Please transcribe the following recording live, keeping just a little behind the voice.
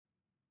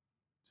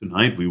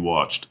Tonight we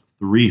watched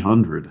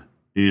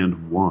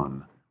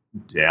 301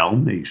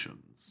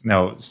 Dalmatians.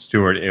 No,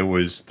 Stuart, it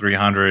was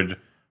 300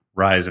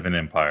 Rise of an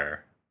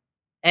Empire.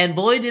 And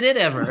boy, did it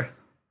ever.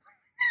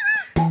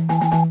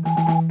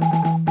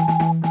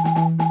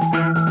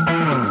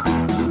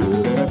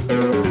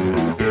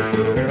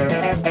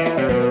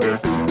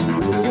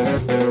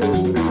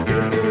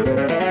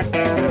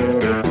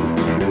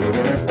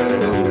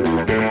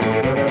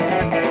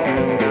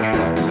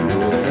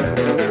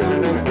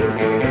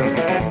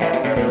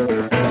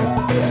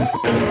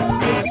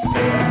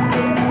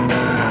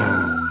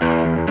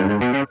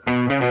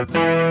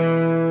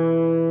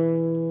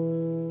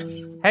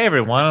 Hey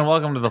everyone, and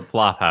welcome to the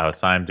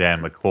Flophouse. I'm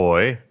Dan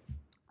McCoy.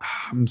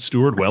 I'm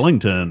Stuart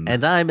Wellington.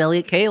 And I'm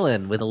Elliot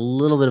Kalin with a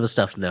little bit of a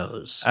stuffed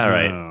nose. All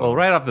right. No. Well,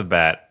 right off the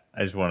bat,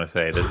 I just want to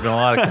say there's been a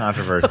lot of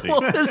controversy.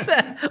 What was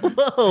that?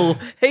 Whoa.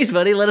 Hey,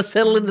 buddy, let us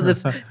settle into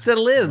this.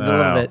 Settle in a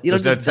little bit. You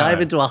don't there's just no dive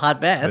time. into a hot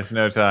bath. There's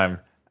no time.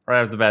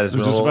 Right off the bat, Is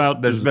this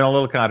about- there's been a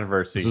little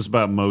controversy. Is this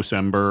about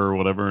Mosember or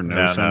whatever?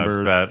 no, it's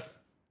about,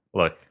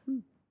 look,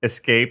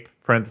 Escape,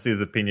 parentheses,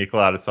 the Pina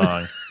Colada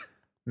song,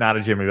 not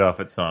a Jimmy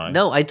Buffett song.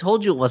 No, I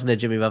told you it wasn't a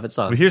Jimmy Buffett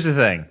song. But here's the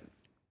thing.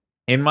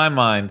 In my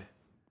mind,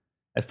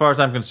 as far as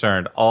I'm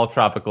concerned, all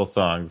tropical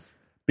songs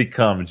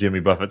become Jimmy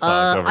Buffett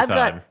songs over I've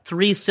time. got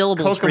 3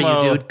 syllables for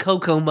Kokomo you, dude.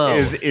 Kokomo.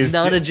 is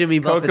not a Jimmy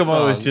Buffett Kokomo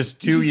song. is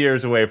just 2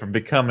 years away from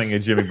becoming a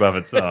Jimmy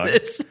Buffett song.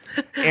 It's-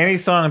 Any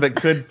song that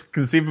could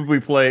conceivably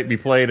be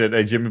played at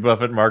a Jimmy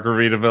Buffett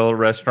Margaritaville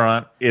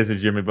restaurant is a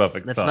Jimmy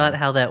Buffett That's song. not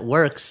how that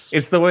works.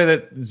 It's the way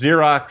that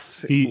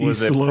Xerox He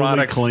was a slowly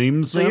product.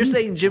 claims So them? you're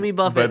saying Jimmy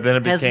Buffett But then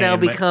it has now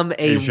became become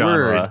a a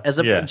genre.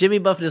 word. Yeah. Jimmy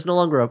Buffett is no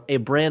longer a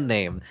brand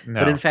name, No.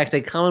 but in fact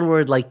a common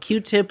word like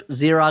Q-tip,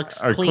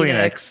 Xerox, Or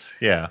Kleenex.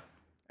 yeah.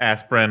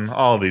 Aspirin,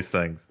 all of these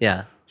things.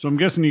 Yeah. So I'm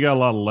guessing you got a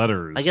lot of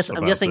letters. I'm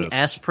about guessing this.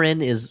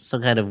 Aspirin is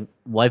some kind of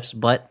wife's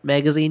butt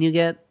magazine you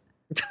get.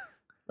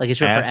 Like it's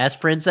short for Ass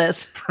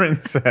Princess.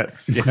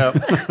 Princess, yep.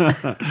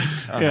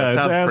 Yeah,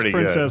 it's sounds Ass pretty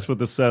Princess with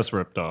the cess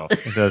ripped off.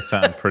 It does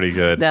sound pretty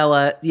good.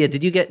 Now,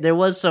 did you get? There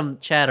was some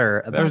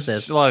chatter about There's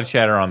this. a lot of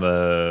chatter on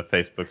the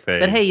Facebook page.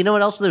 But hey, you know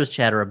what else there was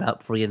chatter about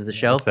before we get into the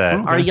show? What's that?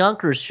 Our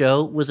Yonkers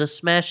show was a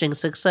smashing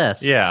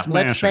success. Yeah. Let's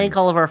Smashing. thank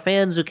all of our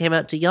fans who came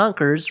out to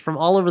Yonkers from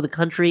all over the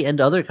country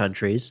and other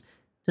countries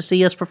to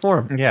see us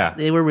perform. Yeah.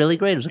 They were really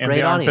great. It was a in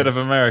great the armpit audience.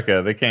 of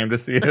America, they came to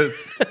see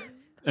us.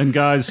 And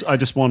guys, I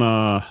just want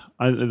to,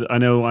 I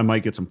know I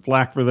might get some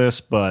flack for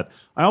this, but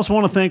I also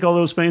want to thank all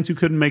those fans who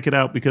couldn't make it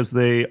out because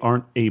they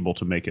aren't able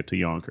to make it to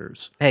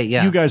Yonkers. Hey,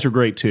 yeah. You guys are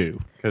great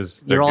too.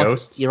 Because they're You're all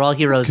ghosts. You're all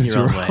heroes in your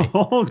own You're way.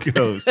 all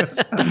ghosts.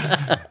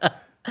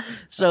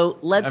 So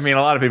let's. I mean,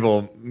 a lot of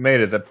people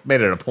made it a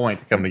point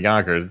to come to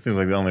Yonkers. It seems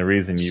like the only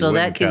reason you so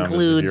that wouldn't come is if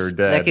concludes. you're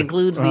dead. That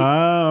concludes the.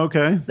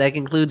 Okay. That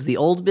concludes the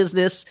old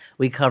business.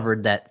 We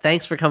covered that.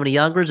 Thanks for coming to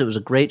Yonkers. It was a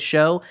great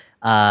show.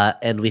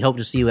 And we hope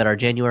to see you at our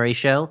January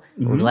show.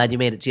 We're glad you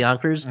made it to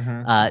Yonkers.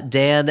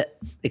 Dan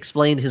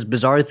explained his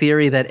bizarre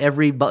theory that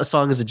every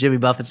song is a Jimmy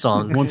Buffett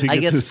song. Once he I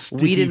gets guess his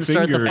sticky we didn't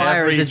start the fingers.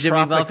 fire as a Every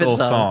Jimmy Buffett tropical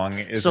song. song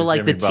is So a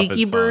like the Jimmy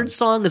Tiki Buffett Bird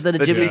song, is that a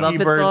the Jimmy Tiki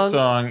Buffett Bird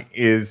song?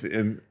 is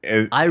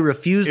I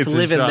refuse it's to a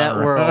live in that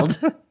genre. world.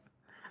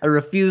 I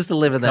refuse to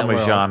live in that become a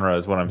world. genre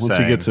is what I'm Once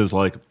saying. he gets his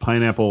like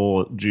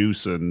pineapple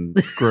juice and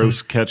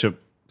gross ketchup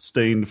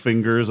stained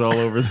fingers all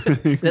over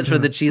things. That's for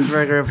the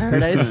cheeseburger of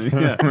paradise.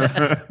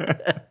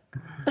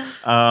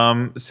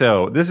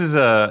 So this is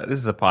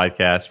a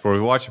podcast where we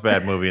watch a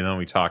bad movie and then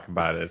we talk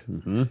about it.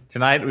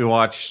 Tonight we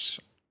watched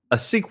a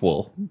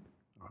sequel.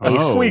 A Oh. A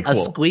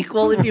squeakquel.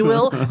 squeakquel, if you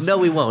will. No,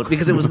 we won't,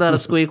 because it was not a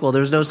squeakquel. There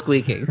was no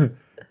squeaking.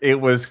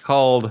 It was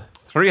called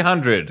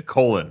 300: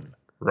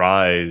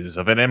 Rise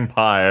of an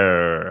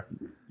Empire.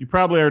 You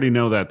probably already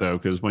know that though,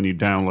 because when you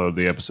download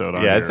the episode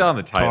on Yeah, it's your on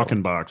the title.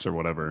 Talking box or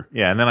whatever.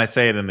 Yeah, and then I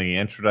say it in the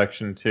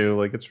introduction too.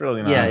 Like it's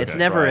really not. Yeah, it's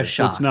never a surprise.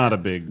 shock. It's not a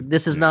big.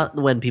 This is not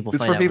when people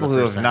It's find for people out who for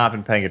the have first time. not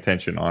been paying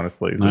attention.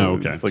 Honestly. Oh,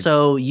 okay. It's like,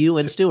 So you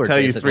and Stuart tell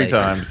you basically. 3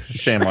 times.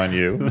 Shame on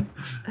you.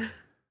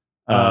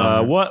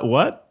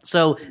 What?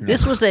 So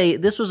this was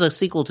a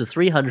sequel to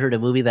 300, a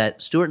movie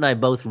that Stuart and I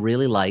both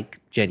really like,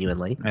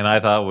 genuinely. And I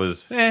thought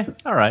was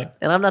all right.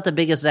 And I'm not the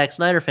biggest Zack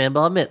Snyder fan,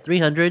 but I'll admit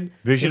 300.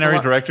 Visionary is a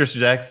lot- director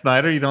Jack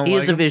Snyder. You don't He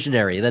like is a him?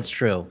 visionary. That's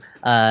true.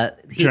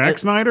 Jack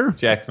Snyder?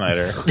 Jack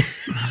Snyder.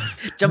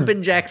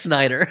 Jumpin' Jack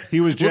Snyder. He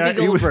was Whoopi Jack.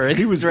 He was, Goldberg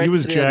he was, he directed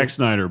was the Jack ending.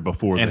 Snyder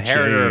before the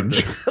Inheritor of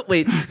change. the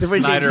Wait, before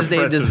he changed Snyder his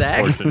name to Pretzels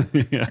Zach.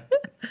 portion. Yeah.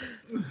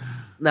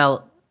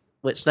 Now,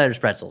 wait, Snyder's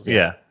Pretzels.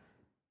 Yeah.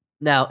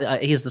 Now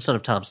he's the son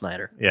of Tom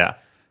Snyder. Yeah.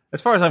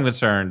 As far as I'm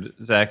concerned,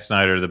 Zack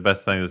Snyder, the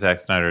best thing that Zack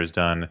Snyder has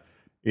done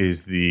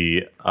is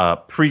the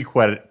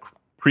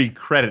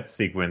pre-credit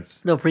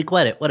sequence. No,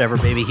 pre-credit, whatever,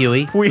 baby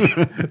Huey.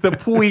 The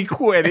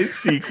pre-credit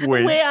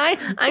sequence.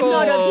 I'm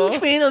not a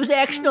huge fan of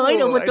Zack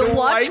Snyder, Oh, but I the don't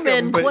like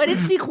Watchmen him, but-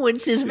 credit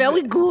sequence is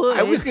very good.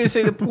 I was going to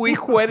say the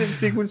pre-credit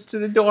sequence to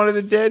the Dawn of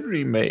the Dead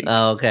remake.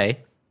 Oh, okay.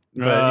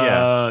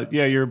 But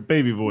yeah, your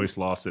baby voice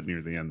lost it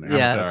near the end there.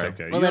 Yeah. That's Sorry.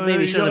 okay. Well, that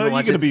baby should have been You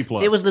watching. get a B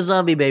plus. It was the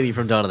zombie baby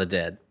from Dawn of the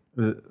Dead.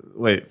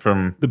 Wait,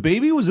 from... The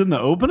baby was in the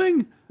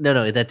opening?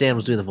 No, that Dan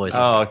was doing the voice.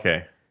 Oh,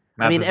 okay.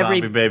 Not I mean, the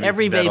zombie baby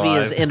every from Dead baby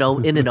Alive. is in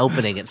an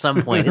opening at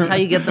some point. It's how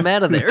you get them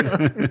out of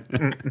there.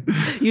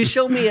 You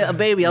show me a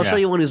baby, I'll show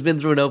you one who's been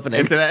through an opening.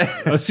 It's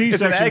an C-section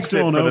it's an exit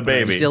still an for the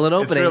opening. baby. Still an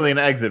It's opening. really an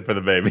exit for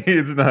the baby.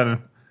 It's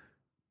not.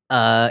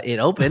 It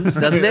opens,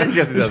 doesn't I it?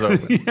 guess it does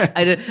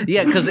open.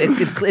 Yeah, because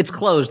it's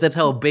closed. That's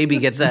how a baby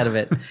gets out of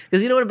it.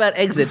 Because you know what about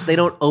exits? They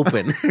don't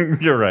open.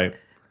 You're right.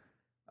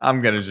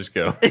 I'm gonna just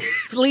go.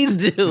 Please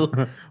do.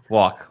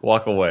 Walk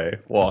away.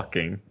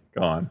 Walking.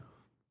 Gone.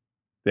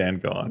 Dan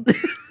gone.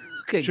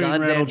 Okay, Chain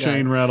gone, rattle, Dan,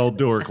 chain gone. rattle,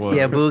 door closed.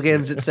 Yeah,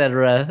 boogans,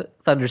 etc.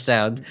 Thunder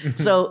sound.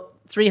 So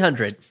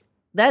 300.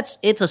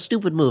 It's a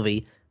stupid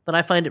movie, but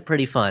I find it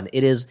pretty fun.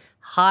 It is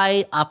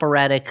high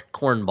operatic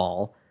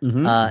cornball.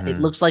 It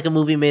looks like a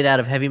movie made out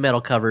of heavy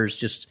metal covers,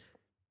 just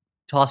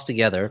tossed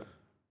together.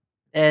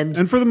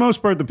 And for the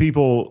most part, the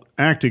people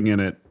acting in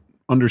it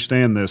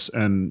understand this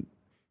and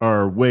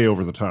are way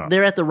over the top.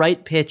 they're at the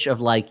right pitch of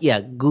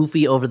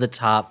goofy, over the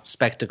top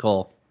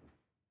spectacle.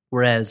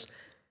 Whereas,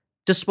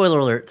 just spoiler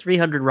alert,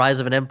 300 Rise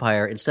of an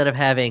Empire, instead of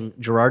having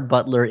Gerard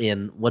Butler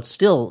in what's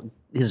still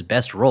his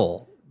best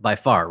role by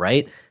far,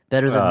 right?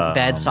 Better than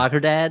Bad Soccer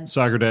Dad.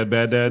 Soccer Dad,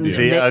 Bad Dad. Yeah.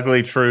 The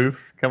ugly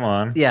truth. Come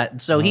on. Yeah,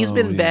 so he's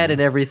been bad in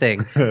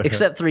everything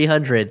except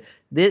 300.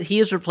 He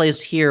is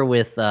replaced here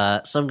with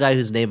some guy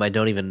whose name I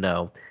don't even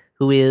know,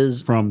 who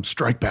is From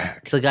Strike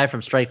Back. the guy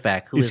from Strike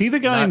Back. Who Is he the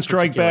guy not in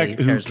Strike Back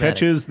particularly who charismatic.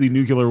 catches the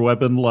nuclear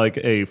weapon like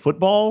a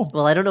football?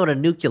 Well, I don't know what a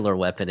nuclear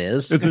weapon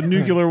is. It's a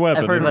nuclear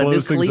weapon. I've heard It about a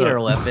blows things nuclear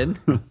up. weapon.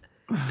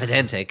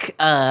 Pedantic.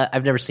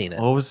 I've never seen it.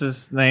 What was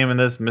his name in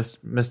this? Mr.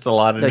 No, he's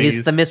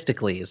Lotteries?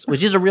 Themistocles,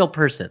 which is a real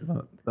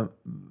person.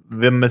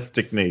 The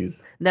Mystic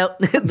Knees. Now,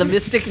 the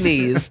Mystic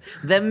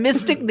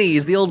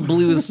Knees, the old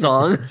blues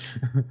song.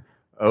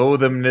 Oh,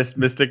 the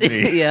Mystic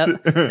Knees. Yeah,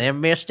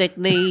 them mystic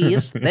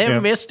knees,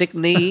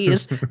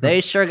 they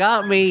sure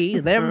got me.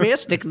 Them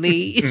mystic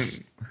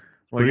knees.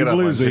 Well, get up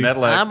on Bluesy. Jeanette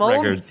I'm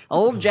Records.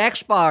 old Jack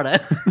Sparta,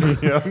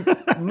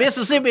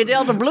 Mississippi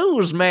Delta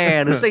blues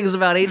man who sings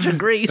about ancient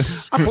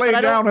Greece. I played But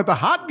I don't- down at the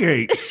Hot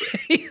Gates.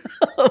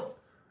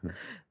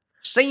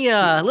 Sing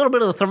a little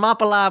bit of the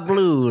Thermopylae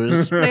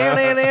blues.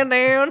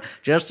 Down.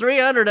 Just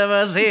 300 of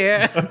us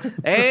here.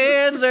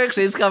 And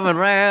Xerxes coming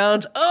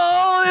round.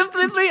 Oh, there's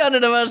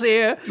 300 of us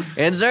here.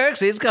 And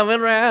Xerxes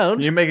coming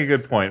round. You make a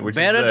good point. Which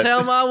Better is that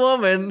tell my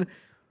woman.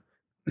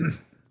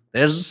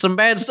 There's some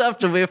bad stuff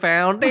to be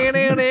found.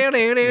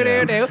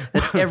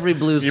 That's every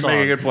blues you song.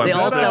 make a good point. They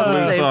But all that's sound why the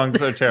blues same.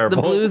 songs are terrible.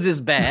 The blues is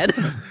bad.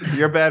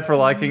 You're bad for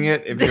liking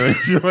it. If you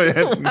enjoy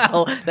it,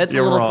 Wow, that's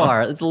You're a little wrong.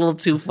 far. It's a little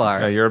too far.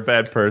 Yeah, you're a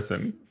bad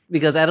person.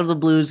 Because out of the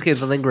blues came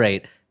something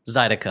great.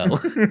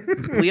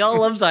 Zydeco. We all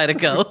love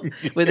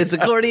Zydeco with its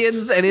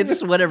accordions and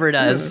its whatever it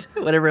does,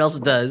 whatever else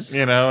it does.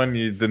 You know,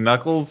 and the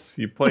Knuckles,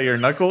 you play your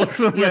Knuckles.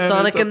 Yeah,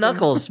 Sonic and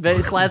Knuckles,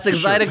 very classic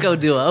Zydeco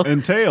duo.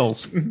 And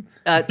Tails.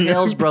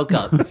 Tails broke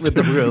up with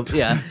the group.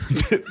 Yeah,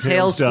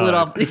 Tails split died.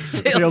 off.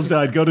 Tails Tails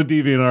died. Go to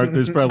DeviantArt.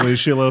 There's probably a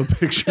shitload of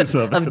pictures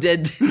of of it.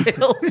 dead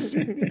Tails.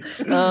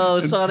 Oh,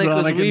 And Sonic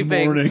was in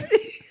weeping. mourning.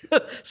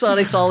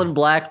 Sonic's all in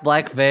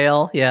black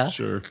veil. Yeah,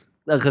 Sure.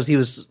 because he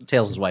was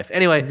Tails' wife.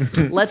 Anyway,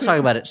 let's talk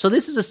about it. So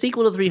this is a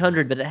sequel to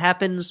 300, but it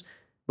happens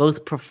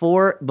both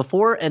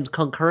before and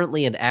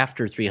concurrently and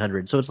after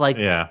 300. So it's like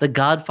Yeah. the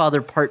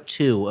Godfather Part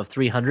 2 of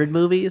 300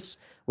 movies,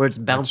 where it's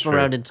bouncing true.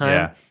 around in time.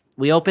 Yeah.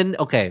 We open,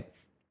 okay,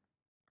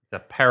 It's a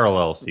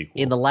parallel sequel.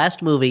 in the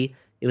last movie,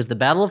 it was the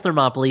Battle of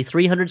Thermopylae,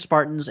 300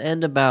 Spartans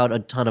and about a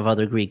ton of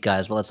other Greek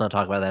guys, but let's not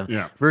talk about them,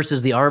 Yeah.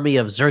 versus the army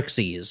of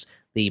Xerxes,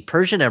 the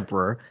Persian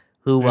emperor,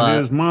 who It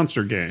is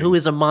Monster Gang. who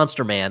is a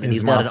monster man, and His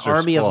he's got an monster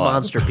army of squad.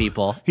 monster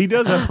people. He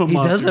does have a He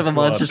monster does have a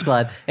squad. monster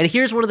squad. And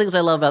here's one of the things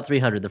I love about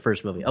 300, the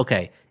first movie.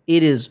 Okay,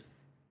 it is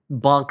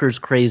bonkers,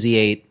 crazy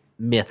eight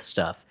myth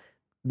stuff.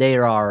 They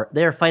are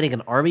fighting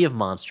an army of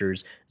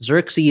monsters.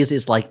 Xerxes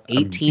is like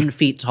 18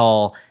 feet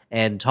tall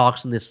and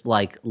talks in this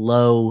like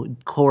low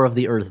core of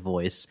the earth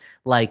voice.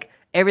 Like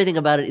everything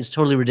about it is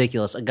totally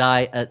ridiculous.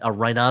 A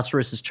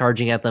rhinoceros is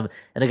charging at them,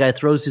 and a guy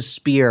throws his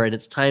spear, and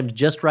it's timed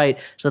just right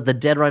so that the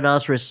dead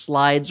rhinoceros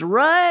slides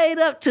right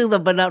up to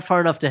them, but not far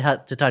enough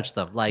to touch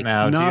them. Like,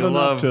 now, Not do you enough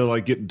love? to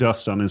like get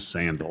dust on his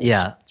sandals.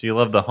 yeah, Do you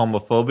love the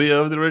homophobia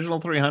of the original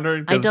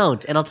 300? I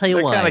don't, and I'll tell you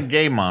They're why. kind of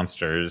gay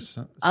monsters.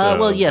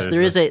 Well, yes,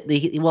 there is a.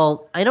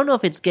 well, I don't know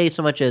if it's gay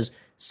so much as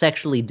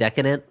sexually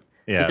decadent,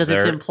 Yeah, because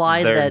it's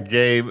implied they're that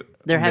gay.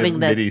 they're having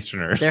that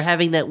Mid-Easterners. they're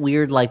having that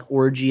weird like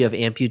orgy of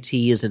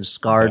amputees and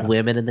scarred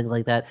women and things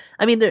like that.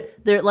 I mean,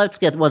 they're let's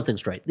get one thing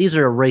straight. These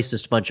are a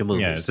racist bunch of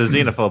movies. Yeah, it's a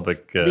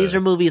xenophobic. These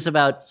are movies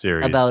about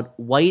series.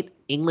 white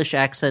English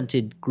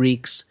accented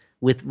Greeks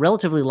with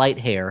relatively light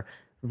hair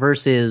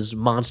versus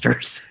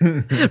monsters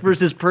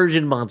versus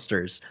Persian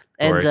monsters.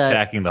 who are And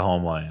attacking the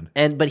homeland.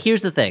 but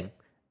here's the thing.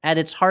 At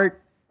its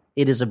heart,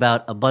 It is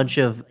about a bunch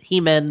of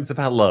He-Men. It's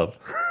about love.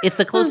 It's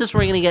the closest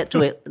we're going to get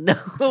to it. No.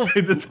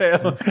 It's a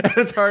tale.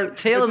 It's hard.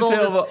 Tale it's as a old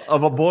tale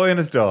of a boy and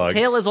his dog.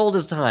 Tale as old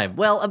as time.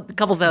 Well, a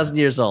couple thousand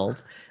years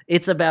old.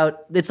 It's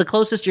the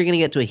closest you're going to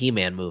get to a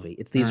He-Man movie.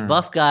 It's these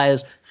buff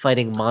guys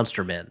fighting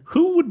monster men.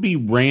 Who would be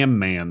Ram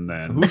Man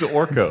then? Who's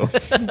Orko?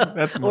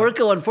 That's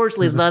Orko,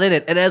 unfortunately, is not in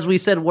it. And as we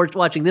said,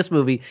 watching this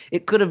movie,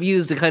 it could have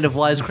used a kind of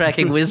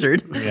wisecracking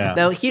wizard. Yeah.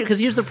 Now,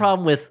 here's the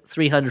problem with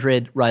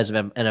 300 Rise of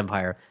an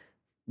Empire.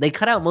 They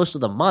cut out most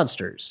of the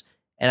monsters.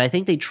 And I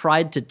think they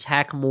tried to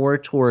tack more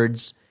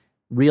towards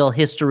real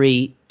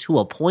history to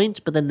a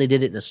point, but then they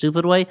did it in a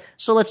stupid way.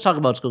 So let's talk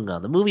about what's going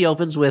on. The movie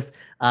opens with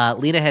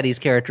Lena Headey's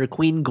character,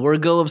 Queen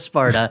Gorgo of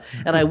Sparta,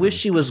 and I wish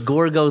she was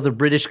Gorgo, the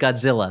British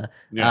Godzilla,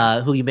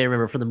 who you may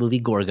remember from the movie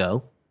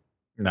Gorgo.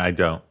 No, I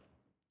don't.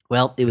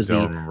 Well, it was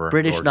the remember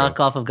British Gorgo.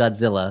 knockoff of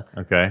Godzilla.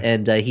 Okay.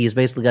 And he's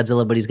basically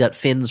Godzilla, but he's got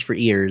fins for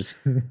ears.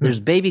 There's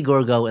baby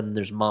Gorgo and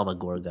there's Mama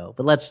Gorgo.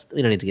 But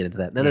we don't need to get into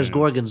that. And then there's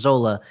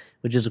Gorgonzola,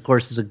 which is, of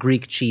course, a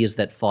Greek cheese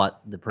that fought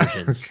the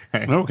Persians.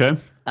 Okay.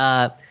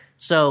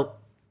 So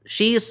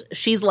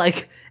she's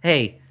like,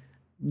 hey,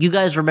 you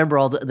guys remember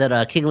all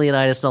that King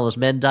Leonidas and all his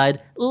men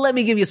died? Let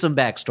me give you some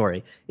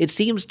backstory. It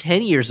seems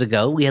 10 years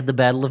ago we had the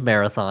Battle of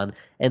Marathon,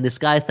 and this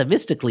guy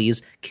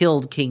Themistocles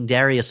killed King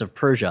Darius of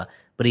Persia.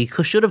 But he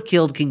should have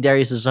killed King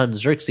Darius' son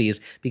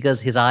Xerxes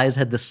because his eyes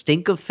had the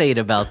stink of fate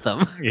about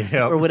them, Yep.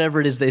 or whatever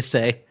it is they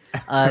say.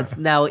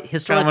 Now,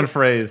 historically, Common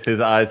phrase,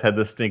 his eyes had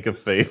the stink of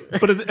fate.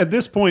 But at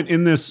this point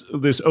in this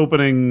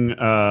opening,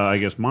 I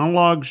guess,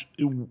 monologue,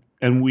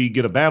 and we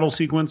get a battle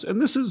sequence,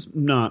 and this is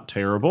not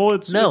terrible.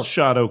 It's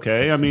shot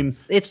okay. I mean,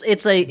 it's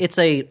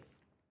a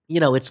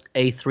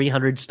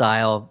 300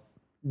 style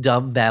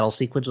dumb battle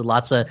sequence with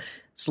lots of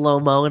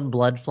slow-mo and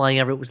blood flying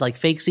everywhere. It was like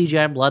fake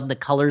CGI and blood, and the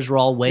colors were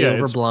all way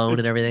overblown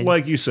and everything.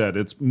 Like you said,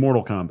 it's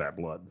Mortal Kombat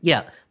blood.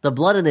 Yeah, the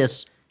blood in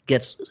this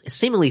gets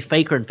seemingly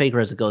faker and faker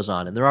as it goes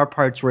on, and there are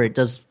parts where it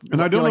does. And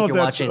I don't know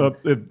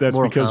if that's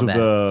because of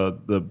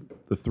the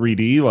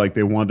 3D, like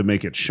they wanted to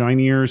make it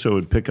shinier so it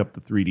would pick up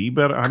the 3D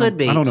better. Could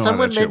be. I don't know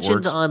Someone how that shit mentioned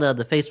works. on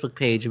the Facebook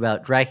page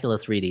about Dracula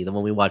 3D, the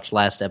one we watched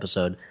last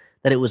episode,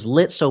 that it was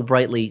lit so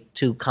brightly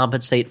to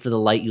compensate for the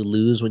light you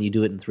lose when you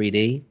do it in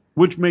 3D.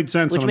 Which made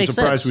sense, Which and I'm makes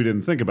surprised sense. we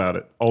didn't think about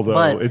it, although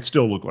But it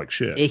still looked like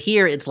shit.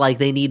 Here, it's like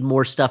they need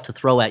more stuff to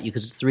throw at you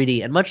because it's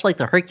 3D. And much like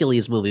the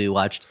Hercules movie we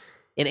watched,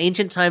 in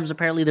ancient times,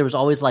 apparently there was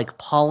always like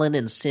pollen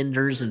and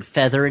cinders and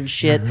feather and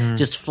shit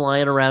just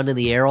flying around in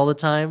the air all the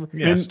time.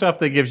 Yeah, stuff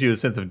that gives you a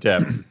sense of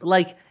depth.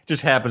 Like,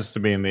 Just happens to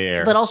be in the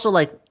air. but also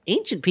like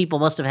ancient people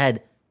must have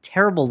had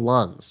terrible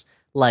lungs.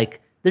 Like,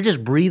 they're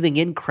just breathing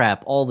in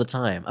crap all the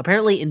time.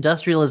 Apparently,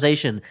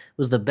 industrialization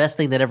was the best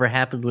thing that ever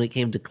happened when it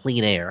came to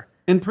clean air.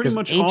 And pretty 'Cause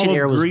much ancient all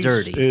air of was Greece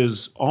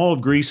dirty. all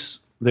of Greece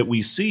that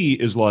we see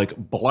is like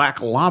black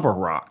lava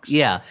rocks.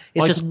 Yeah,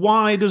 it's like, just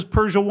why does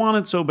Persia want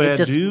it so bad, it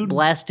just dude?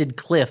 blasted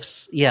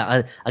cliffs.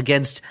 Yeah,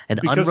 against an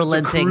Because it's a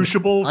unrelenting,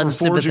 crucible for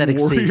unsympathetic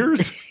forging sea.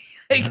 warriors?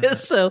 I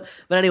guess so.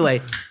 But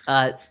anyway,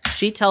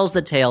 she tells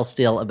the tale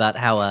still about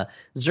how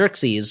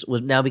Xerxes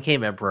now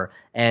became emperor,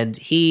 and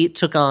he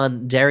took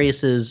on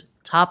Darius's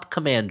top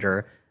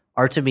commander,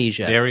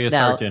 Artemisia. Darius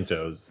Now,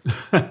 Argento's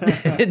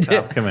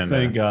top commander.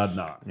 Thank God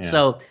not.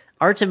 So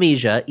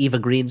Artemisia, Eva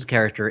Green's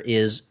character,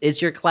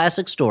 it's your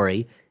classic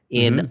story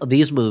in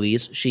these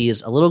movies. She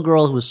is a little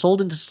girl who was sold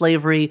into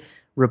slavery,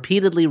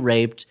 repeatedly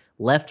raped,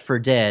 left for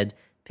dead,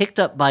 picked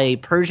up by a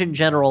Persian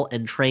general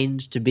and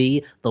trained to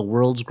be the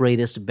world's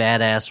greatest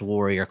badass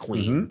warrior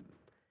queen.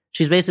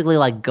 She's basically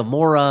like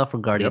Gamora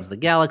from Guardians of the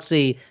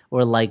Galaxy,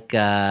 or like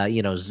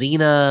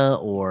Xena,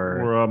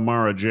 Or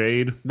Mara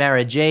Jade.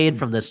 Mara Jade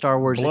from the Star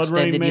Wars Blood Rain,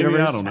 extended maybe?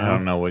 universe. I don't know. I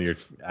don't know what you're.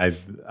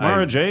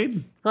 Mara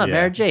Jade? Come on, Yeah.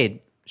 Mara Jade.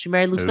 She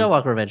married Luke Who?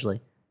 Skywalker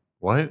eventually.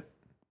 What?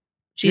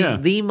 She's Yeah.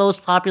 the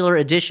most popular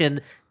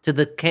addition to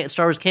the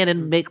Star Wars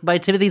canon made by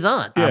Timothy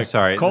Zahn. Yeah, I'm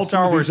sorry. Call The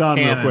Star Timothy Wars Zahn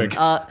real canon. quick.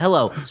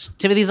 Hello,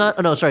 Timothy Zahn.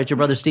 Oh no, sorry, it's your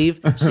brother Steve.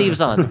 Steve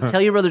Zahn.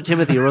 Tell your brother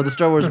Timothy who wrote the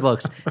Star Wars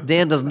books.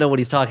 Dan doesn't know what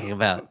he's talking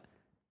about.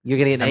 You're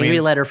getting an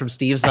angry letter from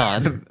Steve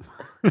Zahn.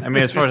 I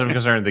mean, as far as I'm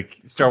concerned, the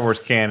Star Wars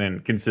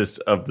canon consists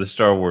of the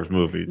Star Wars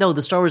movies. No,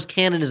 the Star Wars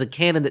canon is a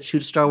canon that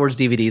shoots Star Wars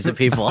DVDs at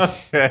people.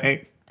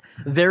 Okay.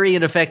 Very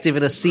ineffective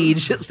in a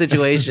siege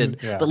situation,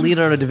 but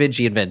Leonardo da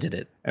Vinci invented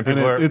it. And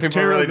people, And it's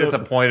people are really terrible.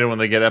 disappointed when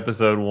they get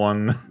episode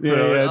 1.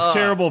 Yeah, it's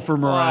terrible for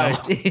morale.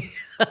 Why?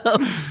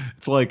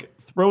 It's like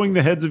throwing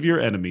the heads of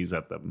your enemies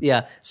at them.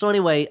 Yeah. So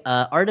anyway,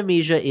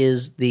 Artemisia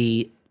is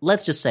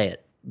let's just say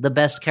it, the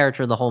best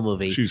character in the whole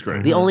movie. She's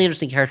great. The only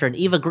interesting character, and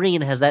Eva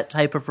Green has that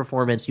type of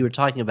performance you were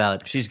talking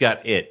about. She's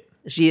got it.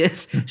 She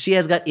has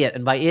got it,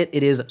 and by it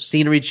is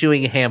scenery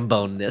chewing ham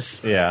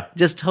boneness. Yeah.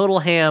 Just total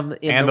ham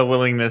in And the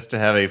willingness to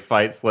have a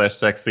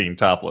fight/sex scene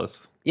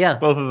topless. yeah,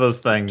 Both of those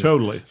things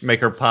Totally. make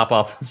her pop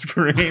off the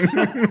screen.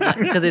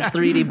 because it's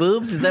 3D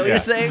boobs. Is that what Yeah. you're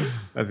saying?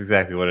 That's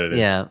exactly what it is.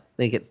 Yeah,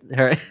 make it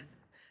her.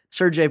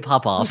 Sergei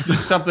Popov.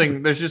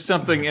 There's just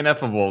something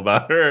ineffable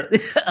about her.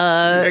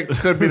 It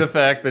could be the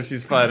fact that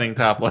she's fighting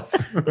topless.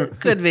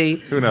 Could be.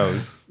 Who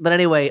knows? But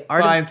anyway,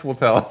 Science will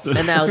tell us.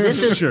 And now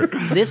this is Sure.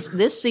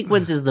 this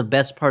sequence is the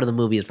best part of the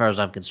movie as far as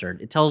I'm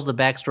concerned. It tells the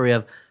backstory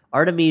of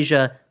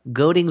Artemisia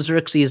goading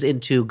Xerxes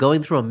into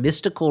going through a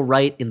mystical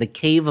rite in the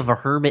cave of a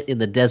hermit in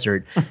the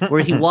desert,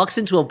 where he walks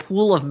into a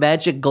pool of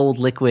magic gold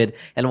liquid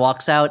and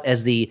walks out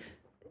as the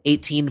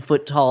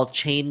 18-foot tall,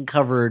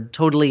 chain-covered,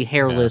 totally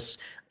hairless,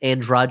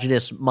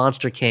 androgynous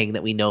monster king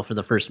that we know from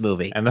the first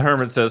movie. And the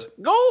hermit says,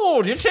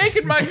 "Gold! You're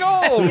taking my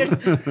gold!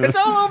 It's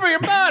all over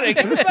your body!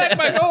 Give me back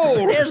my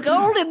gold!" There's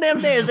gold in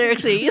them there,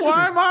 Xerxes.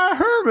 Why am I a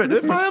hermit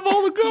if I have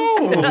all the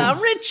gold?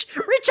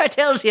 Rich, I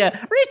tells you,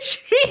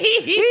 rich.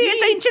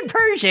 It's ancient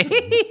Persia.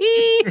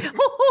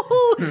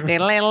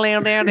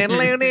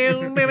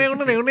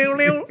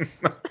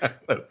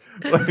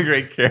 What a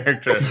great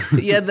character.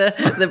 Yeah,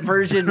 the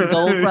Persian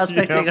gold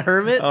prospecting Yep.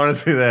 hermit. I want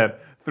to see that.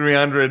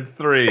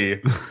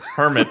 303.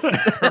 Hermit.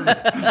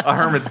 A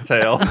hermit's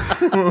tale.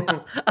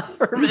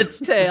 Hermit's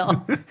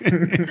tale.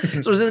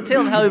 So is it the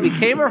tale of how he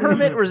became a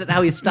hermit, or is it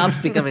how he stops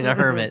becoming a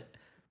hermit?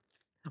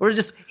 Or is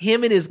it just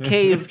him in his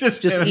cave,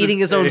 just him in eating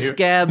his his own cave.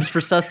 scabs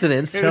for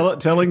sustenance?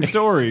 Telling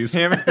stories.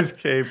 Him in his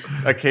cave,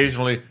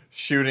 occasionally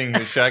shooting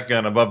his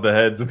shotgun above the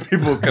heads of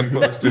people who come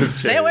close to his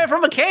cave. Stay away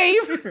from a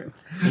cave,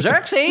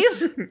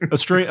 Xerxes.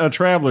 A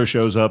traveler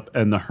shows up,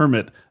 and the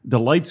hermit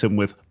delights him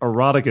with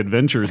erotic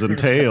adventures and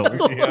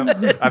tales. Yeah,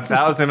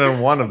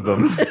 1,001 of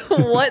them.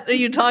 What are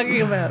you talking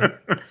about?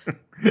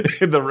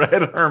 The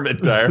Red Hermit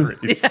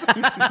Diaries.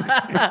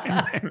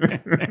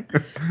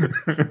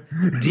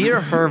 Dear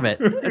Hermit.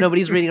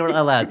 Nobody's reading it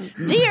out loud.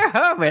 Dear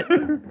Hermit,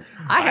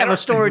 I have a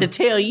story to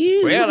tell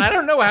you. Well, I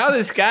don't know how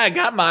this guy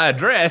got my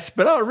address,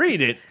 but I'll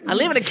read it. I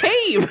live in a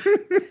cave.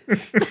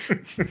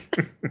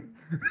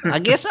 I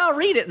guess I'll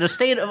read it in a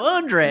state of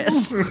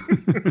undress.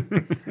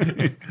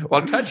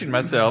 While touching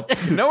myself.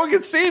 No one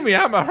can see me.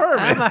 I'm a hermit.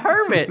 I'm a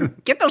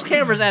hermit. Get those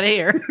cameras out of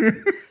here.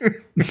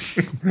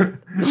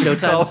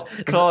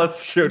 Showtime. Call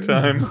us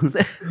Showtime.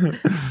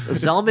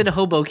 Zalman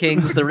Hobo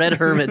Kings, The Red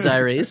Hermit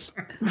Diaries.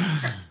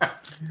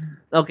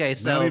 Okay,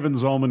 so Not even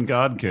Zalman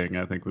God King,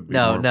 I think, would be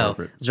more no.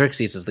 appropriate.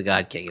 Xerxes is the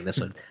god king in this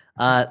one.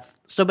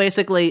 So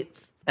basically,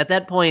 at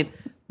that point,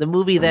 the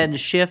movie then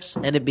shifts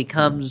and it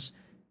becomes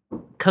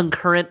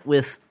concurrent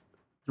with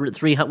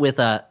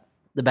the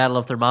Battle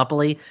of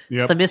Thermopylae.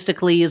 Yep.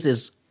 Themistocles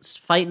is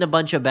fighting a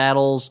bunch of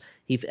battles.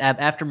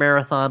 After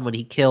Marathon, when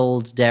he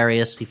killed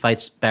Darius, he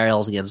fights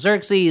battles against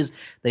Xerxes.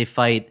 They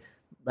fight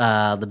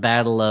the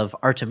Battle of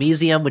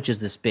Artemisium, which is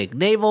this big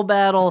naval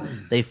battle.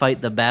 They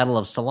fight the Battle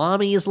of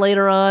Salamis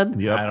later on.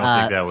 Yep. I don't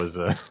think that was...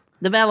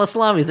 The Battle of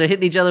Salamis. They're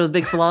hitting each other with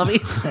big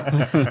salamis.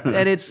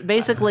 And it's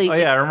basically... Oh,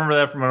 yeah, I remember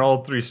that from an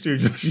old Three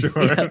Stooges show.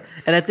 Yeah.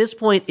 And at this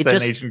point, Set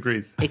in ancient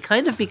Greece. it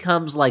kind of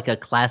becomes like a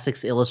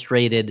Classics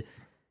Illustrated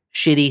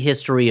shitty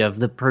history of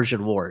the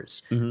Persian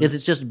Wars. Because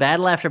it's just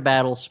battle after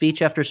battle,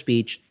 speech after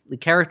speech. The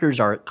characters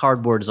are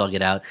cardboard as all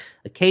get out.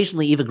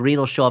 Occasionally, Eva Green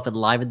will show up and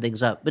liven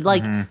things up. But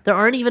there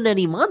aren't even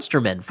any monster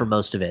men for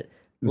most of it.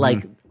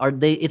 Like, are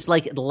they? It's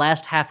like the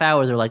last half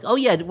hour, they're like, oh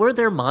yeah, were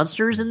there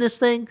monsters in this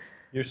thing?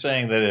 You're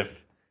saying that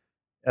if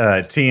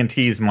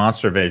TNT's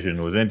Monster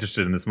Vision was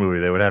interested in this movie,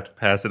 they would have to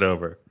pass it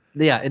over.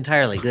 Yeah,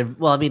 entirely.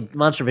 Well, I mean,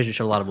 Monster Vision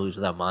showed a lot of movies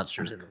without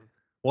monsters in them.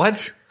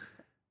 What?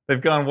 They've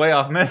gone way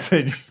off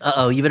message.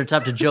 Uh-oh, you better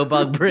talk to Joe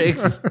Bob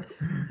Briggs.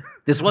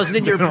 This wasn't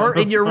in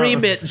your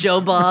remit, Joe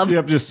Bob.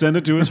 Yep, just send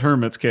it to his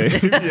hermit's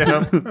cave.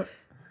 Yeah.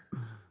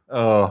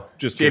 Oh,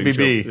 Just JBB.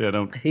 kidding, Joe. Yeah,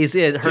 don't. He's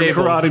in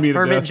Karate me to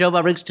Hermit death. Joe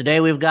Bob Briggs. Today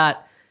we've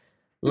got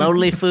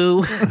Lonely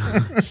Foo,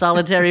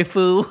 Solitary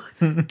Foo,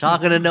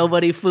 Talking to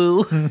Nobody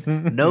Foo,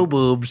 No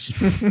Boobs.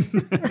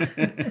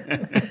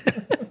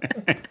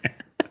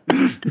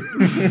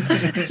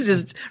 It's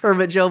just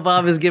Hermit Joe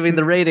Bob is giving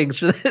the ratings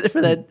for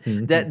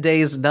that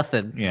day's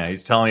nothing. Yeah,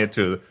 he's telling it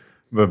to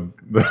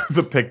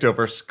the picked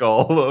over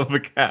skull of a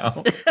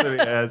cow that he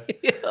has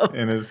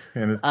in his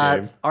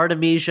cave.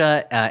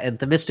 Artemisia and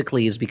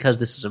Themistocles, because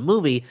this is a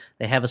movie,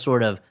 they have a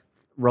sort of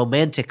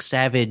romantic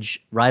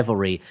savage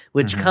rivalry,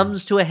 which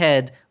comes to a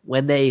head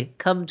when they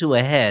come to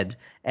a head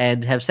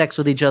and have sex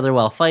with each other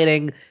while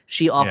fighting.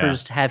 She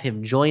offers to have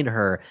him join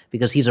her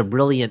because he's a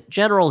brilliant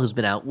general who's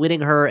been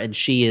outwitting her, and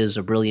she is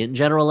a brilliant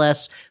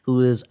generaless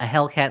who is a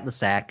hellcat in the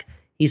sack.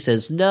 He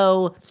says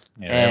no.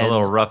 Yeah, they have a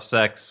little rough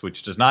sex,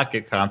 which does not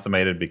get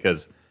consummated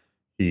because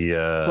he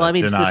well, I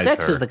mean, the denies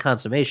sex her. is the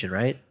consummation,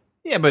 right?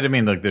 Yeah, but I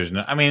mean, like, there's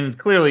no. I mean,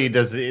 clearly,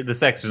 the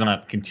sex does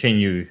not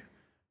continue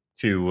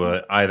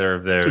to either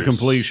of their To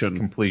completion.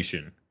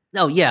 Completion.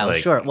 Oh, yeah,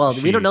 Like, sure. Well,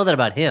 we don't she- know that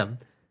about him.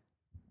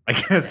 I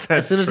guess that's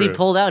As soon as he true.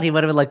 pulled out, he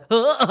might have been like,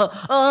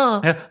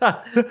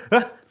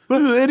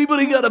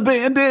 Anybody got a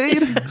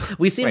Band-Aid?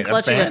 we see him Wait, a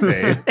clutching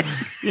Band-Aid.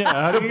 Yeah,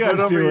 how do you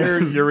guys Put do over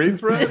it? your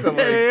urethra.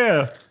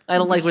 Yeah. I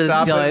don't like where this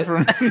is Stop going. it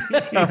from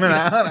coming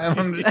out. I don't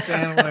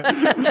understand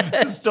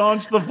what. To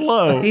staunch the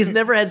flow. He's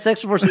never had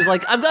sex before, so he's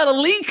like, I've got a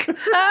leak.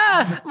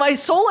 My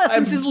soul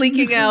essence is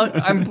leaking out.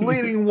 I'm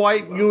bleeding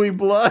white, gooey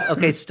blood.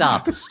 Okay,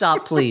 stop.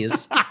 Stop,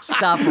 please.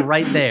 Stop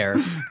right there.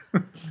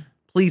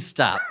 Please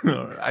stop.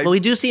 But we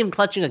do see him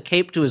clutching a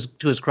cape to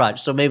his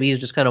crotch, so maybe he's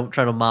just kind of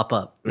trying to mop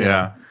up.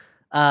 Yeah.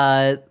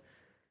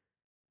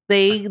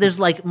 There's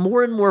like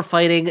more and more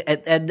fighting,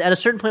 and at a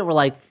certain point we're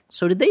like,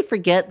 so did they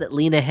forget that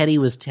Lena Headey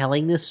was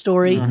telling this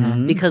story?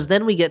 Because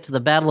then we get to the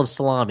Battle of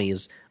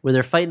Salamis, where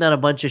they're fighting on a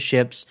bunch of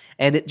ships,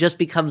 and it just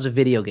becomes a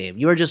video game.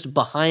 You are just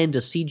behind a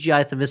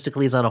CGI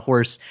Themistocles on a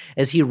horse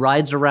as he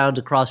rides around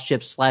across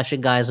ships,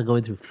 slashing guys and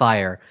going through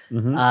fire.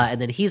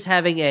 And then he's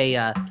having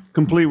a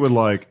Complete with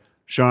like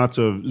shots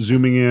of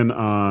zooming in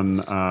on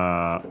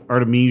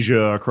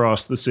Artemisia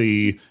across the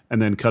sea and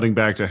then cutting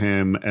back to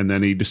him, and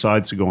then he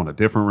decides to go on a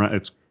different route.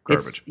 It's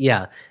garbage.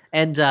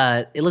 And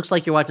it looks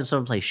like you're watching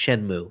someone play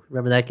Shenmue.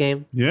 Remember that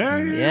game?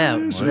 Yeah.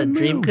 Was that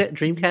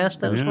Dreamcast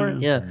that was for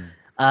it?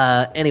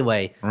 Yeah.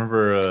 Anyway.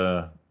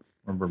 Remember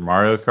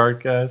Mario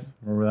Kart, guys?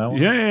 Remember that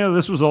one? Yeah.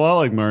 This was a lot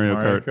like Mario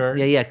Kart.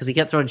 Yeah, because he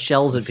kept throwing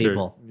shells at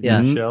people.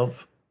 Yeah.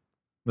 Shells.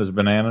 There's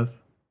bananas.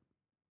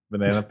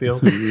 Banana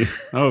peels.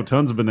 Oh,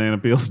 tons of banana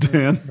peels,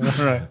 Dan.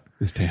 All right.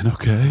 Is Dan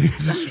okay?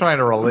 Just trying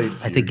to relate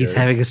to I think he's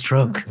having a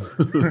stroke.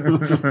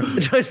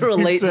 Trying to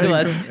relate to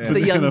us, to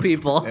the young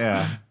people.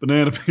 Yeah.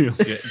 Banana peels.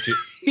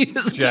 He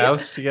just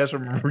Joust. You guys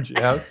remember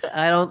Joust?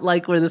 I don't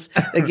like where this.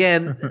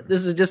 Again,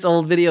 this is just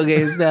old video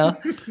games now.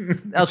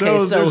 Okay,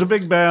 so there's a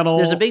big battle.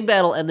 There's a big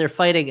battle, and they're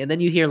fighting, and then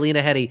you hear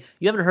Lena Headey.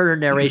 You haven't heard her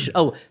narration.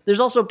 Oh, there's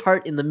also a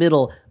part in the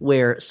middle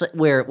where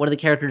one of the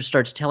characters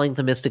starts telling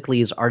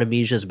Themistocles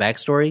Artemisia's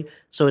backstory.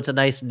 So it's a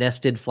nice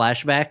nested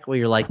flashback where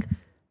you're like,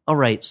 all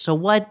right, so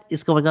what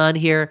is going on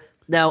here?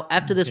 Now,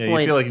 after this You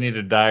point, feel like you need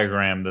to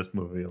diagram this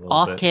movie a little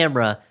off bit.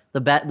 camera, the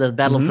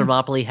Battle of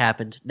Thermopylae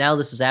happened. Now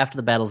this is after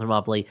the Battle of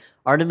Thermopylae.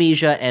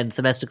 Artemisia and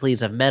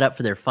Themistocles have met up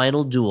for their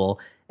final duel,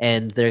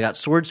 and they got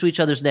swords to each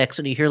other's necks,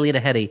 and you hear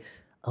Lena Headey,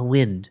 a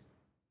wind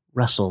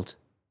rustled,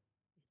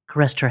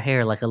 caressed her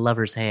hair like a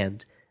lover's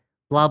hand,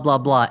 blah, blah,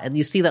 blah. And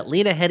you see that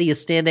Lena Headey is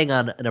standing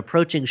on an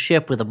approaching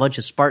ship with a bunch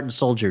of Spartan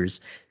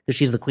soldiers, because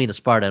she's the queen of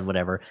Sparta and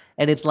whatever.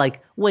 And it's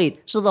like,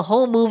 wait, so the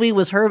whole movie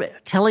was her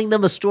telling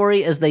them a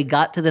story as they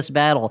got to this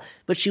battle,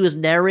 but she was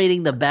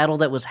narrating the battle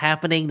that was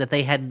happening that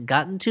they hadn't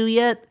gotten to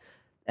yet?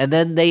 And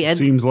then they end.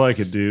 Seems like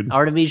it, dude.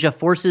 Artemisia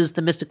forces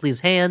Themistocles'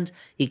 hand.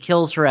 He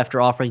kills her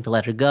after offering to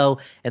let her go.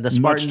 And the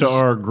Spartans, Much to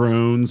our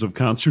groans of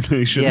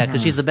consternation. yeah,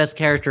 because she's the best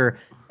character.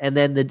 And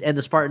then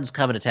the Spartans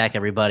come and attack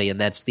everybody, and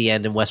that's the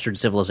end. And Western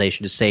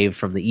civilization is saved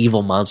from the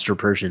evil monster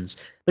Persians.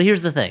 But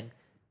here's the thing: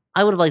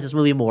 I would have liked this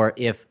movie more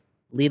if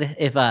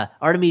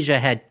Artemisia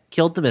had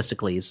killed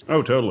Themistocles,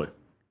 Oh, totally.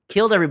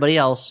 killed everybody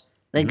else,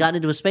 then gotten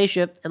into a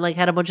spaceship and like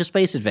had a bunch of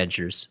space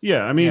adventures.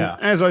 Yeah, I mean, Yeah.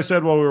 as I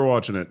said while we were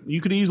watching it,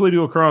 you could easily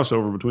do a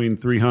crossover between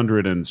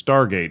 300 and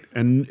Stargate,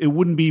 and it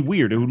wouldn't be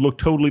weird. It would look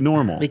totally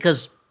normal.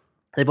 Because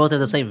they both have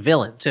the same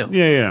villain, too.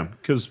 Yeah,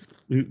 because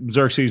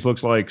Xerxes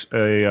looks like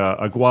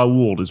a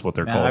Gwauld is what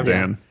they're called, yeah.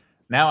 Dan.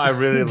 Now I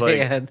really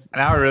Dan.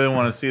 Now I really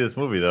want to see this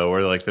movie though,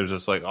 where like there's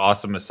this like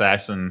awesome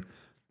assassin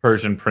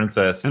Persian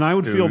princess, And I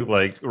would who, feel-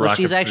 like Well, rockets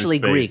she's through actually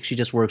space. Greek. She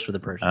just works for the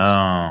Persians.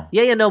 Oh,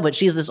 Yeah, but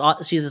she's this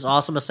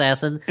awesome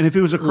assassin. And if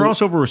it was a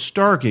crossover with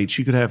Stargate,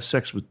 she could have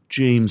sex with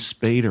James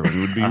Spader, and it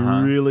would be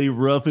really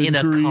rough and In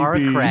a creepy. car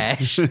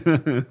crash.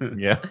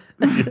 yeah,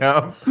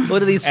 yeah.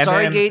 One of these And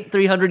then- Stargate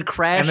 300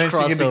 crash And then she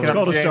could crossovers. become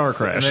called a James- Star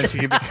Crash. And then she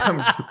could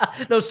become,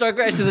 No, Star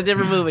Crash is a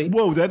different movie.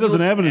 Whoa, that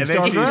doesn't happen in And then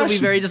Star she- You'll Crash. be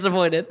very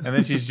disappointed. and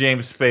then she's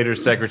James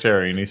Spader's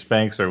secretary, and he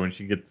spanks her when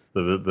she gets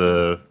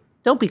the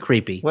Don't be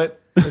creepy. what?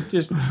 It's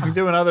just I'm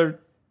doing other.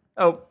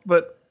 Oh,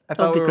 but I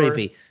Don't thought be we were-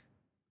 creepy.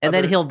 And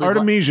then he'll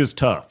Artemisia's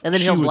tough. and then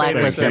She he'll would stay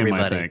blacklist the same, I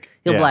everybody. think.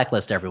 He'll Yeah.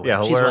 blacklist everyone. Yeah,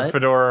 he'll She's wear a what?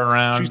 fedora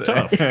around. She's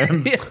tough.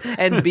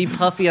 And be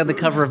puffy on the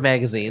cover of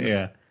magazines.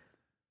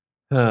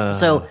 Yeah.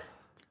 So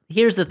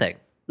here's the thing.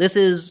 This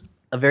is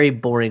a very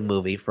boring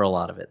movie for a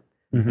lot of it.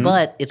 Mm-hmm.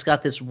 But it's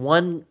got this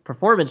one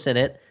performance in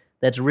it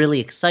that's really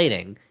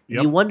exciting.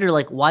 Yep. You wonder,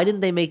 like, why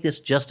didn't they make this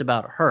just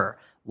about her?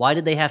 Why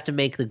did they have to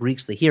make the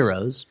Greeks the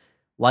heroes?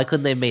 Why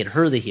couldn't they have made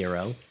her the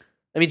hero?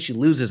 I mean, she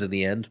loses in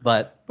the end,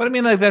 but But I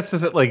mean, like that's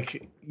just,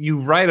 like you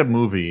write a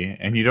movie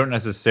and you don't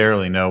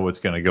necessarily know what's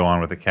going to go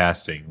on with the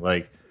casting.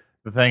 Like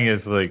the thing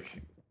is,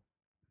 like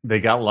they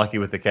got lucky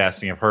with the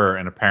casting of her,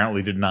 and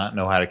apparently did not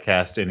know how to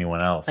cast anyone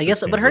else. I it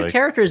guess, but seems her like.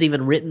 character is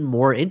even written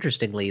more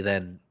interestingly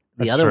than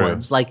the That's other true.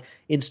 ones. Like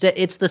instead,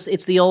 it's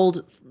the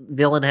old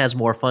villain has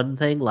more fun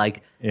thing.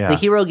 Like Yeah. the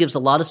hero gives a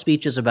lot of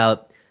speeches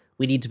about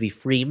we need to be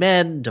free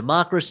men,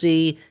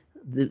 democracy,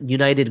 the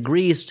united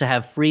Greece to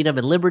have freedom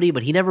and liberty,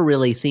 but he never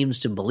really seems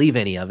to believe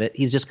any of it.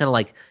 He's just kind of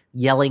like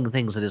yelling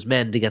things at his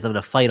men to get them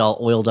to fight all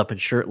oiled up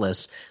and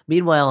shirtless.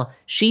 Meanwhile,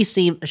 she's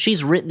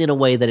written in a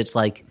way that it's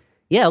like,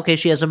 yeah, okay,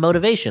 she has a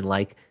motivation.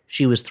 Like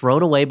she was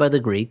thrown away by the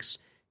Greeks.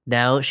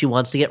 Now she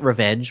wants to get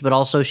revenge, but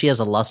also she has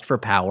a lust for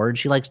power and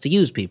she likes to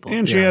use people.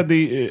 And she had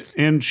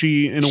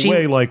she in a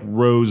way like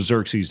rose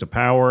Xerxes to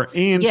power,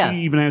 and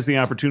she even has the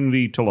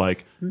opportunity to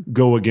like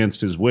go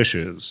against his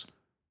wishes,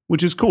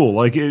 which is cool.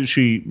 Like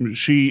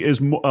she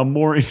is a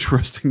more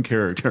interesting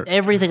character.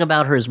 Everything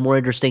about her is more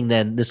interesting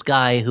than this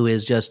guy who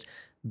is just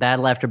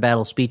battle after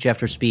battle, speech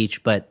after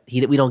speech, but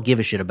we don't give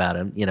a shit about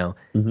him. You know,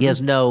 he has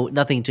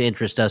nothing to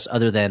interest us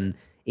other than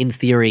in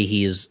theory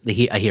he is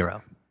a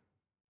hero.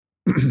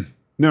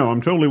 No,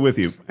 I'm totally with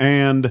you.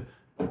 And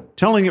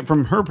telling it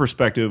from her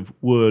perspective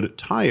would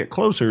tie it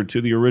closer to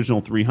the original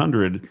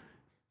 300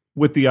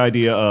 with the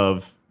idea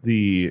of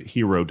the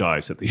hero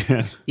dies at the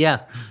end. Yeah.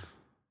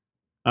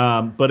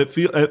 But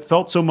it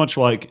felt so much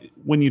like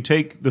when you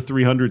take the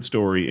 300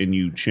 story and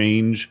you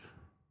change,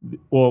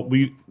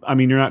 you're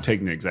not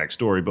taking the exact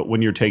story, but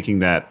when you're taking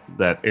that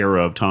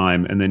era of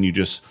time and then you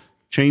just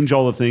change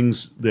all the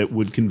things that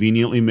would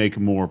conveniently make a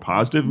more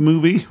positive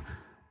movie,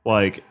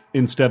 like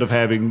instead of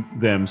having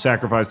them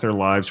sacrifice their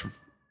lives,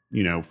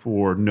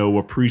 for no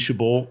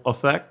appreciable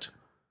effect,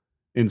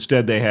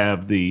 instead they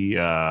have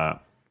the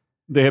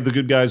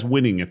good guys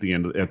winning at the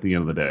end of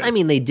the day. I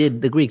mean,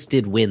 the Greeks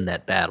did win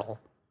that battle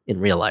in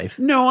real life.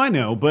 No, I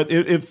know, but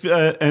if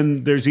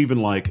and there's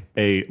even like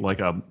a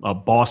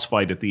boss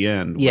fight at the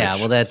end. Yeah, which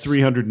well, that's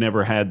 300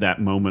 never had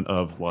that moment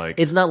of like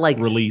it's not like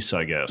release,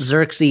 I guess.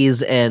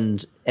 Xerxes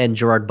and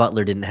Gerard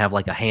Butler didn't have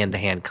like a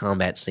hand-to-hand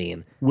combat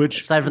scene.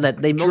 Which aside from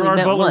that, they only Gerard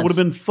met Butler once. would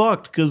have been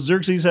fucked because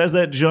Xerxes has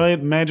that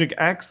giant magic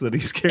axe that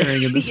he's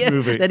carrying in this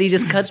movie that he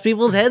just cuts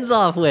people's heads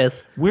off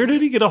with. Where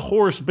did he get a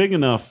horse big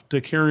enough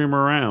to carry him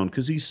around?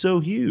 Because he's so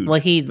huge. Well,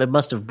 he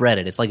must have bred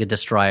it. It's like a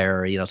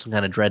destrier or some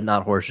kind of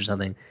dreadnought horse or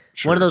something.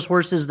 Sure. One of those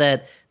horses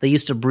that they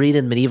used to breed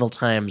in medieval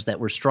times that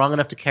were strong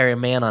enough to carry a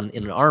man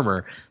in an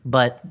armor,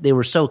 but they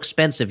were so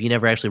expensive you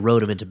never actually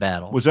rode them into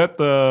battle. Was that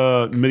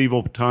the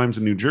medieval times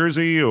in New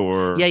Jersey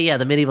or? Yeah,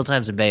 the medieval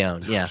times in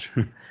Bayonne, yeah.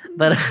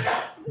 But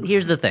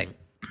here's the thing.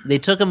 They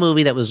took a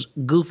movie that was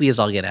goofy as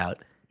all get out.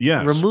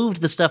 Yes.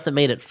 Removed the stuff that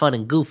made it fun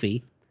and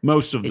goofy.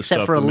 Most of the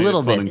except stuff for a that made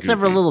little it fun bit. and Except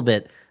for a goofy. little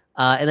bit.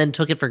 And then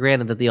took it for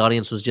granted that the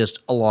audience was just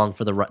along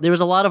for the ride. There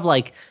was a lot of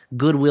like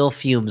goodwill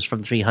fumes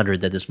from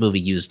 300 that this movie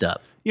used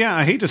up. Yeah,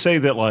 I hate to say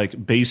that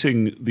like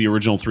basing the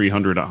original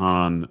 300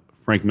 on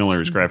Frank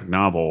Miller's graphic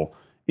novel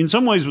in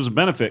some ways was a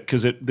benefit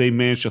because they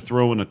managed to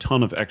throw in a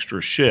ton of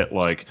extra shit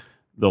like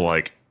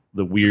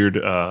the weird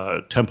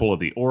Temple of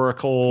the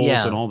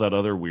Oracles and all that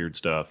other weird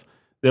stuff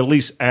that at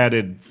least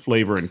added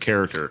flavor and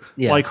character,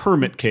 like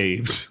hermit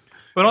caves.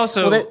 But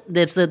also,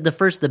 that's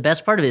the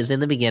best part of it is in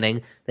the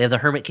beginning. They have the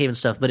hermit cave and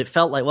stuff, but it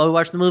felt like while we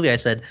watched the movie, I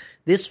said,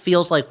 this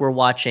feels like we're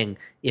watching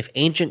if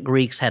ancient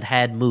Greeks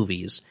had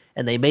movies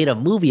and they made a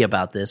movie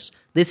about this.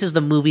 This is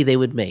the movie they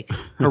would make.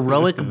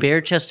 Heroic,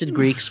 bare-chested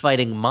Greeks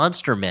fighting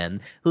monster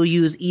men who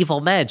use evil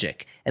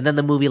magic. And then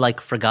the movie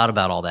forgot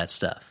about all that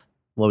stuff.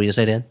 What were you going to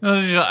say, Dan?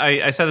 No,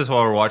 I said this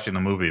while we were watching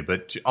the movie,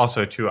 but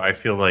also, too, I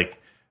feel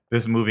like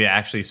this movie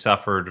actually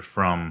suffered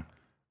from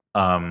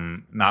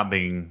not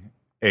being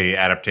an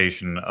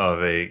adaptation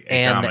of a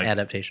comic.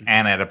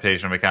 An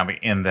adaptation of a comic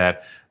in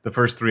that the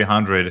first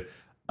 300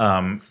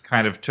 kind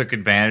of took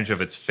advantage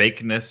of its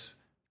fakeness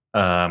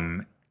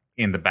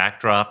in the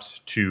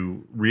backdrops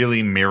to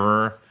really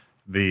mirror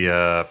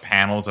the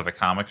panels of a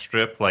comic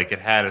strip. Like, it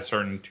had a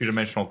certain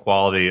two-dimensional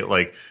quality,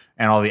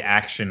 and all the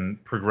action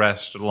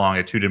progressed along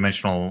a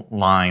two-dimensional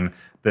line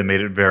that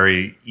made it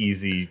very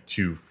easy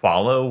to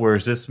follow,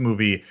 whereas this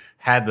movie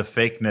had the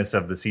fakeness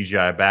of the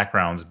CGI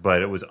backgrounds,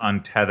 but it was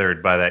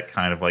untethered by that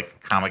kind of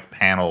comic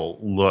panel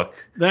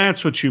look.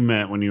 That's what you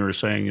meant when you were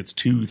saying it's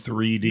too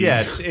 3D.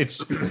 Yeah,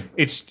 it's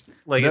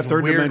like that it's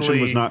third weirdly,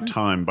 dimension was not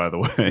time, by the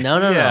way. No.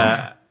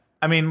 Yeah,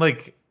 I mean,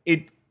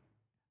 it.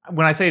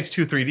 When I say it's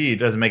too 3D, it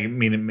doesn't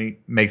mean it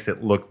makes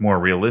it look more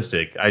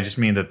realistic. I just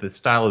mean that the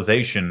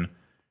stylization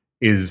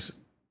is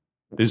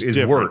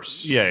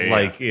worse.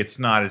 Yeah. It's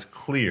not as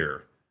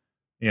clear.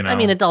 I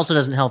mean, it also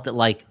doesn't help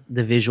that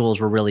the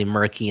visuals were really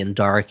murky and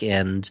dark,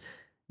 and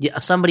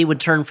somebody would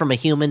turn from a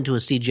human to a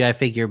CGI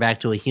figure back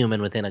to a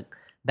human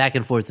back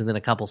and forth within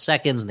a couple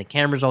seconds, and the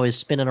camera's always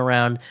spinning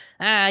around.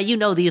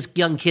 These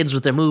young kids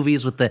with their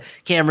movies with the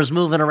cameras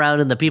moving around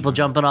and the people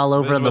jumping all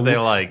over and the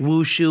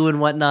wushu and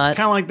whatnot.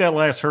 Kind of like that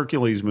last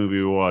Hercules movie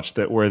we watched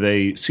where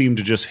they seem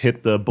to just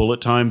hit the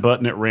bullet time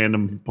button at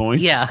random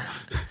points. Yeah.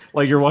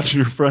 Like you're watching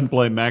your friend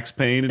play Max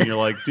Payne and you're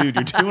like, dude,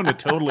 you're doing it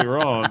totally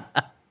wrong.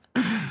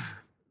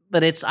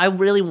 But I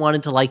really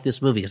wanted to like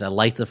this movie because I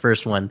liked the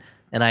first one,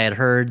 and I had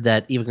heard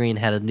that Eva Green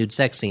had a nude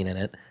sex scene in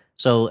it.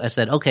 So I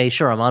said, okay,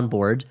 sure, I'm on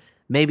board.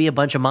 Maybe a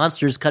bunch of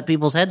monsters cut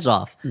people's heads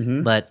off.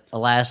 Mm-hmm. But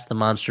alas, the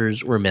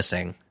monsters were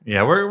missing.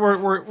 Yeah,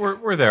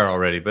 we're there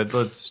already. But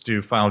let's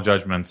do final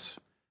judgments.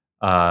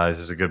 Is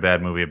this a good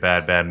bad movie, a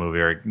bad movie,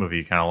 or a movie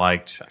you kind of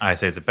liked? I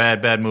say it's a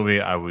bad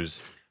movie. I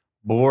was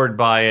bored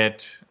by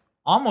it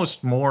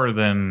almost more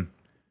than.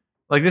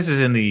 This is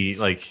in the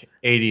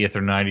 80th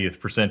or 90th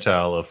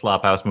percentile of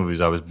Flophouse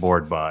movies I was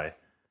bored by.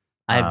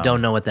 I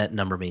don't know what that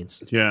number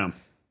means. Yeah.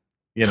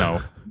 you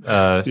know,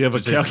 You have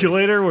a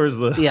calculator? Where's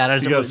the? Yeah, I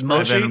don't you know. got a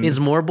spreadsheet? Is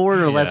more bored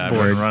or less I've been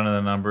bored? running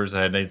the numbers.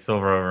 I had Nate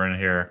Silver over in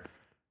here.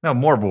 No,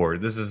 more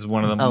board. This is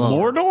one of the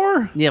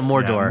Mordor? Yeah,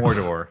 Mordor.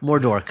 Mordor.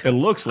 Mordor. It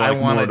looks like I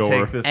want to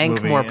Mordor. take this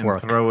Ankh movie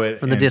Morpork and throw it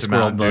from the into Discworld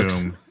Mount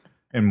books. Doom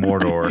in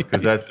Mordor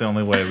because that's the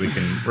only way we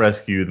can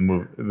rescue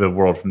the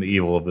world from the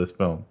evil of this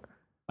film.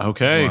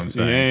 Okay. That's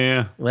what I'm saying.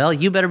 Yeah. Well,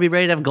 you better be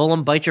ready to have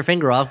Golem bite your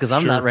finger off because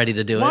I'm Sure. not ready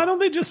to do Why it. don't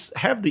they just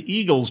have the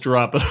Eagles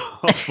drop it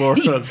off for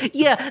us?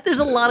 Yeah, there's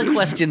a lot of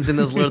questions in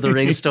those Lord of the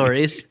Rings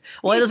stories.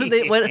 Why doesn't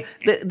they?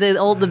 The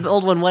old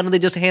one? Why don't they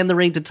just hand the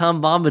ring to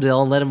Tom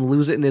Bombadil and let him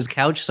lose it in his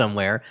couch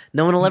somewhere?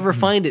 No one will ever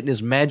find it in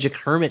his magic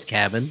hermit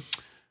cabin.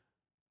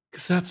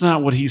 Because that's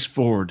not what he's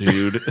for,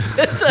 dude.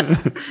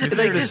 He's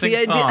there to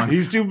sing songs.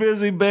 He's too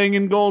busy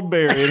banging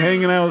Goldberry and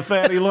hanging out with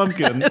Fatty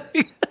Lumpkin.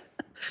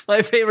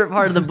 My favorite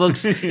part of the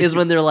books is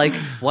when they're like,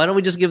 "Why don't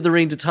we just give the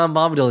ring to Tom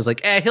Bombadil?" He's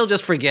like, he'll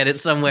just forget it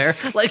somewhere.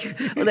 Like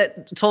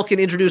that Tolkien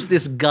introduced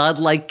this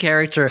godlike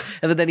character,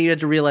 and then you had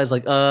to realize,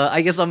 like,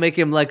 I guess I'll make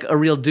him like a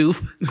real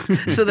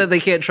doof, so that they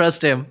can't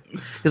trust him,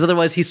 because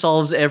otherwise he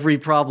solves every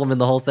problem in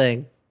the whole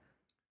thing.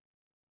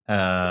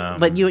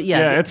 But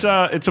It's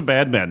a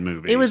bad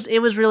movie. It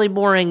was really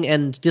boring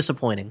and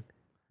disappointing.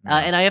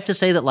 And I have to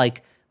say that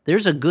like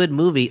there's a good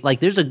movie, like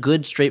there's a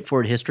good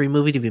straightforward history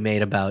movie to be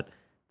made about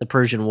the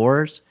Persian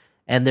Wars,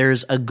 and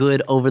there's a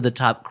good over the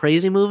top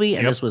crazy movie,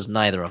 and this was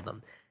neither of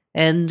them.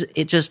 And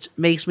it just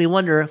makes me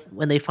wonder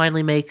when they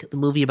finally make the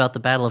movie about the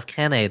Battle of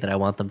Cannae that I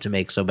want them to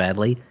make so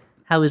badly,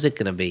 how is it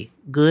going to be?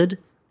 Good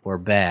or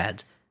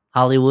bad?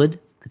 Hollywood,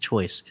 the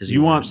choice is yours.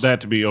 You want that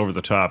to be over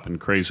the top and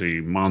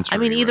crazy monster. I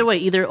mean, either way,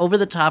 either over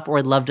the top or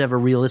I'd love to have a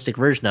realistic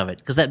version of it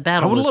because that I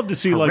battle would was love to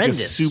see horrendous.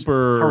 like a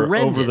super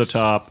Horrendous. over the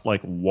top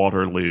like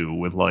Waterloo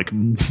with like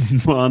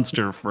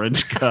monster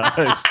French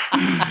guys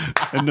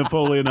and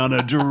Napoleon on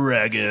a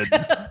dragon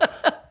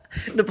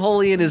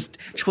Napoleon is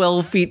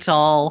 12 feet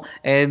tall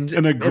and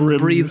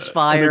breathes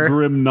fire. and a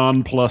grim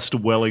nonplussed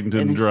Wellington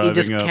And he driving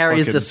just a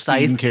carries fucking the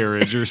steam scythe.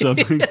 carriage or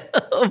something.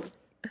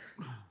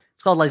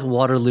 It's called like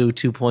Waterloo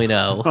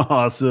 2.0.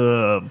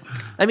 Awesome.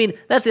 I mean,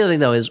 that's the other thing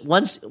though is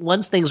once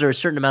things are a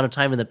certain amount of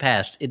time in the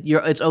past,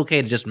 it's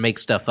okay to just make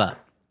stuff up.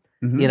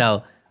 You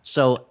know,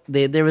 so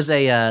there's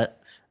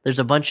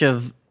a bunch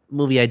of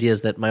movie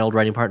ideas that my old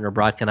writing partner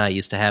Brock and I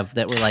used to have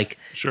that were like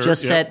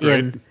set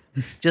in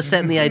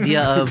the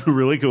idea of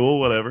really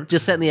cool, whatever.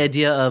 just set in the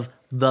idea of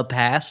the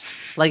past.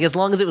 Like as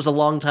long as it was a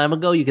long time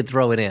ago, you could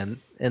throw it in.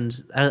 And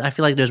I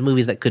feel like there's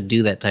movies that could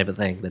do that type of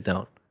thing that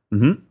don't.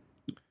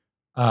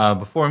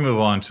 Before we move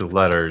on to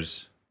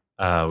letters,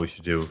 we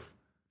should do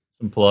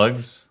some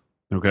plugs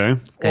Okay.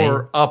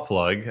 or a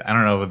plug. I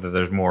don't know whether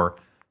there's more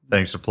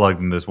things to plug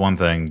than this one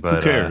thing, but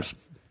Who cares?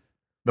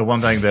 The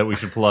one thing that we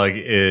should plug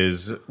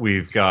is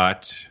we've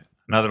got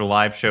another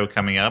live show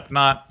coming up,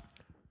 not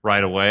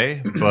right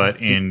away,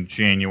 but in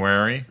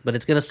January. But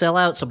it's going to sell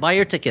out, so buy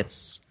your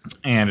tickets.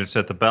 And it's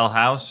at the Bell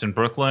House in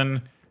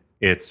Brooklyn.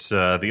 It's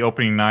the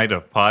opening night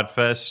of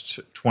Podfest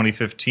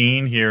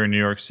 2015 here in New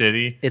York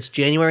City. It's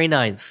January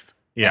 9th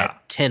Yeah.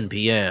 at 10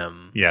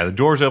 p.m. Yeah, the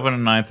doors open at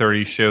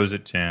 9:30, shows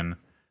at 10.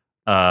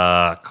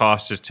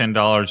 Cost is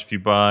 $10 if you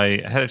buy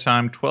ahead of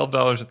time,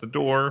 $12 at the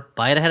door.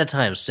 Buy it ahead of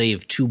time,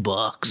 save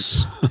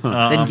 $2.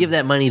 Then give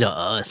that money to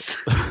us.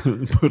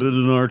 Put it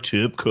in our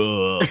tip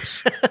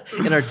cups.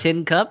 In our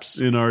tin cups?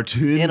 In our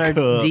tin In our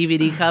cups.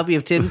 DVD copy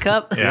of Tin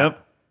Cup?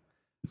 Yep.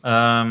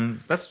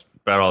 That's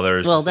about all there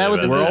is. Well, to say that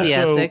was about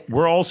enthusiastic.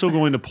 We're also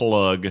going to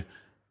plug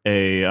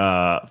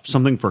a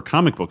something for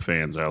comic book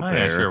fans out Oh, there.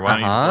 yeah, sure. Why don't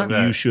you plug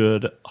that? You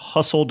should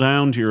hustle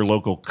down to your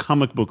local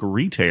comic book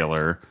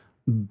retailer,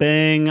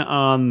 bang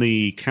on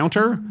the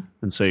counter,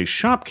 and say,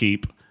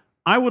 "Shopkeep,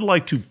 I would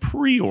like to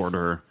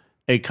pre-order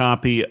a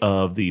copy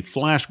of the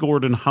Flash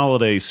Gordon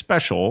Holiday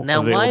Special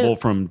Now, available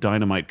from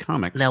Dynamite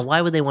Comics." Now,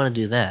 why would they want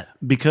to do that?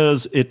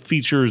 Because it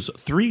features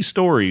 3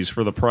 stories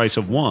for the price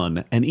of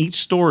 1, and each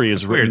story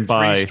is written Weird.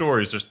 by... 3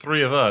 stories. There's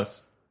 3 of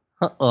us.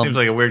 Well, Seems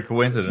like a weird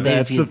coincidence.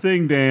 That's the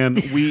thing, Dan.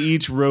 We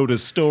each wrote a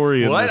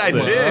story in What? this I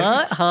thing. did?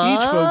 What? Huh?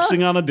 Each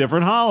focusing on a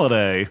different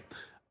holiday.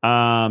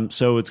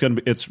 So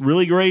it's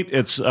really great.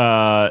 It's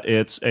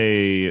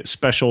a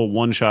special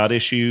one-shot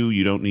issue.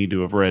 You don't need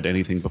to have read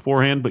anything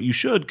beforehand, but you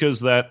should because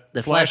that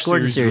The Flash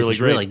Gordon series is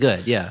great. really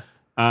good, yeah.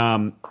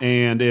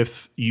 And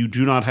if you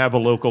do not have a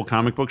local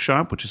comic book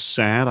shop, which is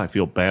sad, I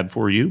feel bad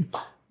for you,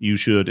 you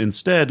should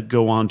instead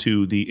go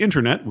onto the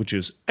internet, which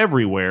is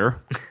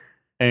everywhere.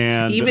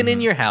 And Even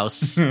in your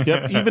house.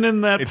 yep, even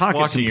in that It's pocket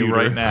watching computer. you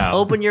right now.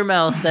 Open your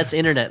mouth, that's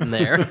internet in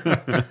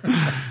there.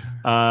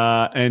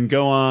 And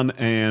go on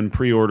and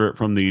pre-order it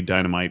from the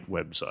Dynamite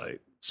website.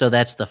 So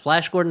that's the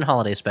Flash Gordon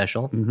Holiday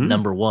Special,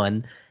 number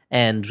 1.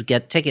 And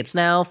get tickets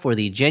now for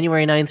the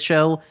January 9th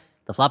show,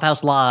 the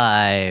Flophouse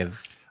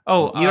Live.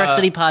 Oh, New York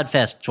City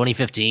Podfest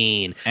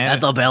 2015 and-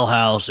 at the Bell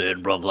House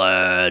in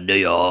Brooklyn, New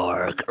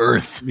York,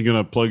 Earth. You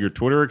gonna plug your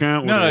Twitter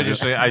account? No, What no.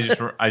 is it?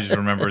 I just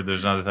remembered.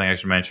 There's another thing I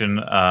should mention.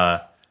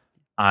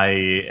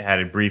 I had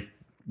a brief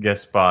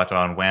guest spot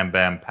on Wham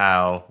Bam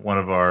Pow, one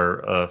of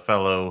our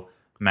fellow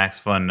Max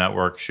Fun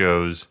Network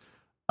shows,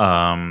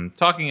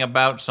 talking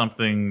about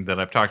something that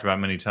I've talked about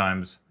many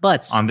times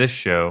Butts. on this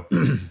show,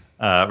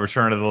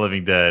 Return of the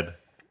Living Dead.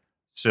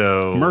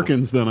 So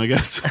Merkins, then, I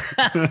guess.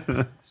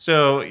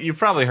 So you've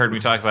probably heard me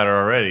talk about it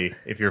already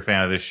if you're a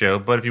fan of this show.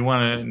 But if you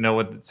want to know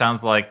what it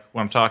sounds like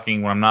when I'm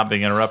talking, when I'm not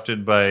being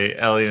interrupted by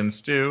Elliot and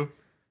Stu,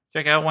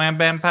 check out Wham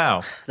Bam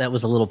Pow. That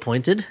was a little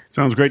pointed.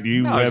 Sounds great. Do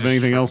you No, it's have just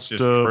anything tr- else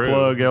just to true.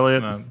 plug, It's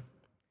Elliot? not-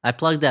 I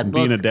plugged that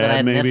Being book a dad, that I had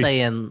an maybe? essay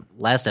in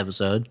last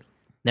episode.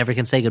 Never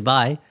Can Say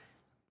Goodbye.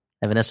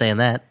 I have an essay in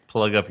that.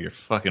 Plug up your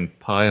fucking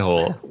pie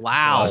hole.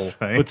 Wow.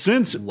 But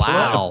since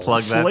Wow.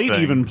 Plug that Slate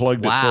thing. even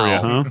plugged it for you,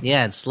 Wow. huh?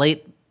 Yeah, and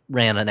Slate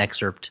ran an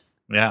excerpt.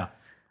 Yeah.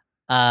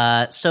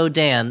 So,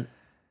 Dan,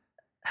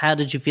 how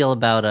did you feel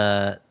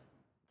about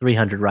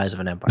 300 Rise of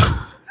an Empire?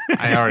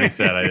 I already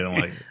said I didn't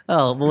like it.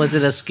 Oh, well, was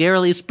it a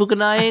scarily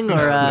spookanizing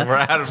or We're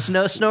out of-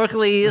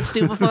 snorkily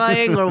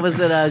stupefying, or was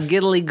it a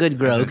giddily good I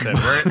growth?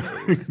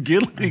 said,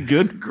 Gilly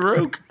good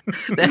croak.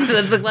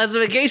 That's the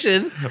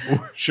classification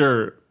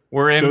Sure.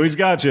 we're in. So he's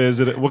got you. Is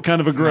it what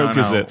kind of a croak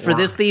No, is no. it? for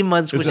this theme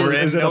month, which Is it, is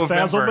is it a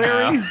November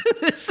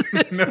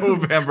Fazzleberry?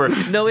 November.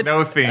 No, it's-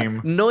 no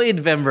theme.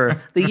 Noidvember,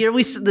 the year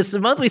this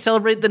month we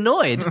celebrate the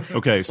Noid,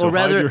 Okay, so or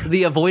rather hide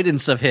the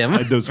avoidance of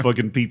him. those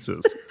fucking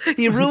pizzas.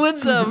 He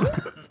ruins them.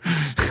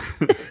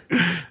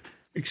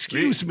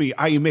 Excuse me,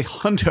 I am a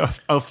hunter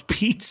of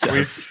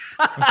pizzas.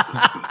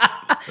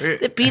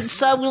 The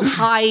pizza will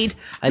hide.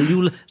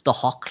 The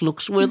hawk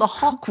looks where the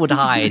hawk would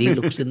hide. He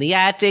looks in the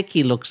attic.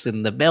 He looks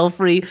in the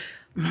belfry.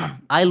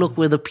 I look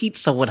where the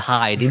pizza would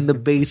hide, in the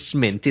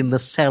basement, in the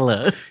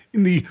cellar.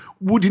 In the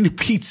wooden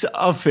pizza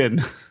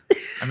oven.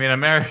 I mean,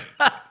 America.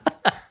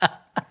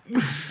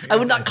 I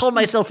would not call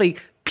myself a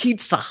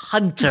pizza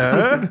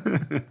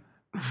hunter.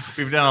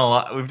 We've done a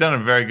lot. We've done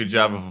a very good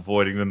job of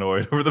avoiding the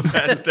Noid over the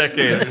past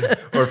decade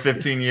or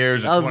 15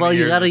 years. Or 20 Well, you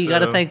years gotta or you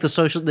gotta so. thank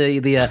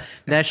the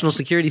national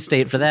security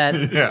state for that.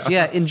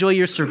 Yeah. Enjoy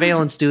your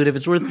surveillance, dude. If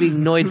it's worth being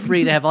Noid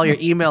free to have all your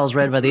emails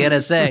read by the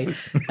NSA,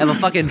 have a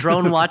fucking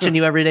drone watching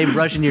you every day,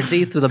 brushing your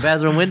teeth through the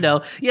bathroom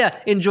window. Yeah,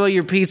 enjoy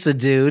your pizza,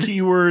 dude.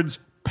 Keywords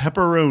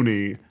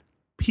pepperoni,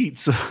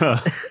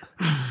 pizza.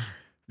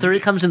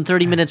 It comes in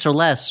 30 minutes or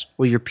less,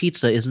 where your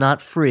pizza is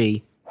not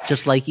free,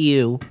 just like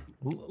you.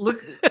 Look,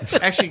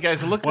 actually,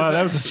 guys, look. Wow, this that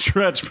up. was a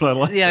stretch, but I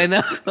like Yeah, I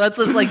know. That's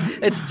just like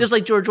it's just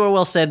like George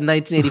Orwell said in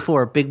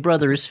 1984. Big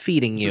Brother is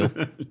feeding you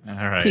All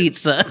right.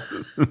 pizza.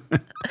 2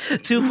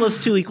 +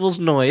 2 =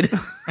 Noid.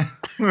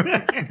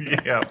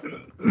 Yeah.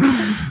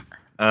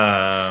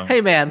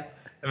 Hey, man,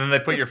 And then they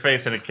put your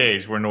face in a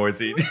cage where Noids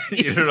eat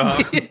it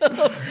off.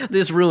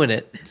 just ruin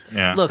it.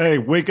 Yeah. Look, Hey,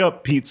 wake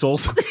up,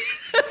 pizzels.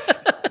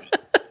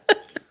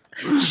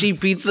 sheep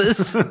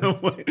pizzas.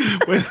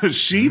 Wait, a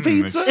she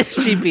pizza?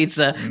 Sheep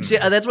pizza.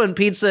 That's when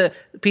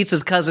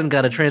pizza's cousin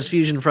got a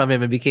transfusion from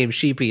him and became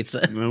sheep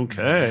pizza.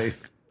 Okay.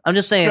 I'm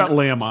just saying, Got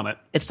lamb on it.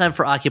 it's time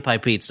for Occupy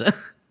Pizza.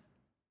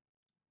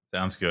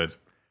 Sounds good.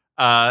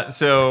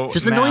 So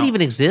Does the now- Noid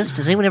even exist?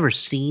 Has anyone ever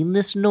seen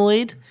this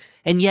Noid?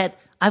 And yet,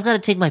 I've got to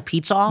take my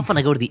pizza off when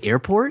I go to the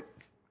airport?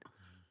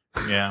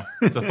 Yeah,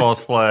 it's a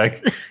false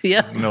flag.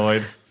 Yeah.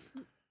 Noid.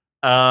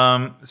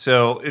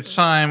 So it's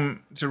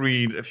time to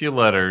read a few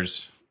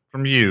letters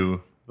from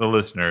you, the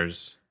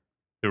listeners,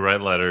 who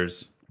write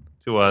letters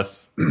to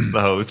us, the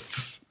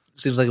hosts.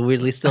 Seems like a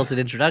weirdly stilted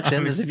introduction,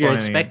 I'm as if you're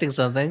explaining it. expecting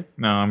something.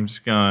 No, I'm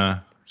just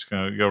gonna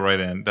go right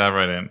in, dive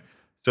right in.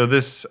 So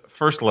this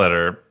first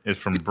letter is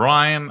from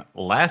Brian,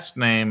 last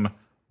name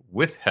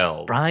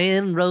withheld.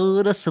 Brian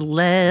wrote us a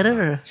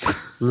letter.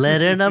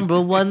 Letter number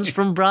 1's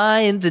from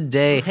Brian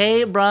today.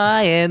 Hey,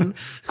 Brian,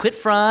 quit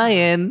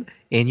frying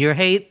in your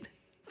hate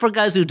for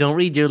guys who don't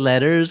read your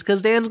letters,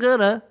 because Dan's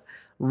gonna,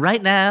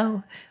 right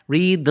now,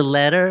 read the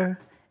letter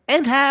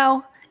and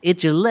how.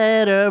 It's your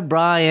letter,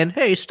 Brian.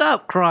 Hey,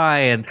 stop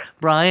crying.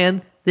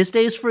 Brian, this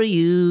day's for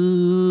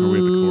you. Are we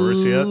at the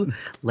chorus yet?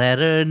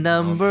 Letter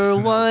number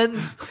 1.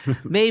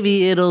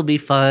 Maybe it'll be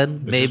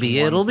fun. Maybe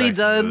one it'll be section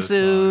done of this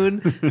soon.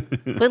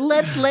 But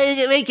let's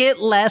make it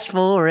last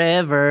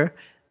forever.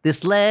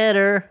 This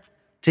letter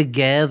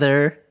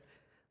together.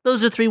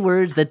 Those are 3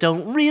 words that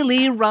don't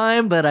really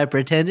rhyme, but I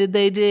pretended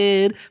they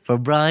did. For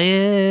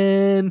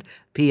Brian.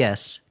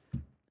 P.S.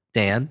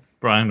 Dan.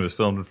 Brian was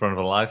filmed in front of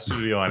a live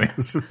studio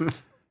audience.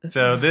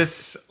 So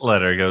this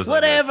letter goes like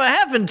Whatever this.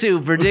 happened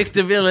to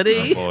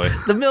predictability? Oh, boy.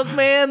 The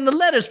milkman, the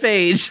letters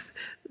page.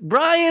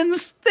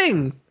 Brian's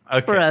thing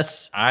for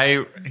us.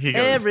 He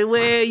goes,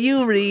 Everywhere you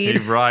he read,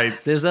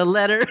 writes, there's a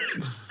letter.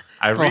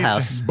 I Full read-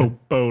 House.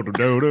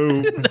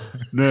 Bo-bo-do-do-do.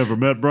 Never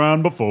met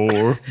Brian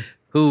before.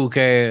 Who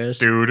cares?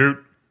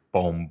 Doo-doo.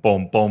 Boom,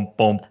 boom, boom,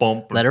 boom,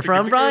 boom. Letter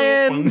from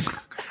Brian. Boom.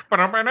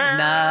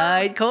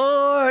 Night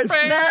court.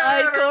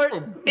 Night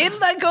court.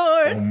 It's night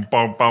court. Boom,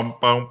 boom, boom,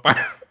 boom, boom.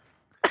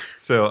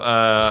 So,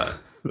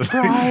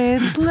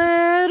 Brian's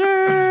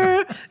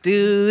letter.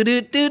 Do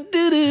do do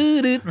do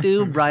do do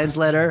do. Brian's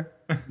letter.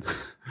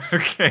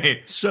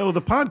 okay. So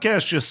the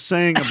podcast just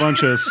sang a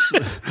bunch of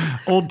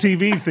old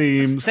TV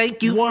themes.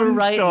 Thank you One for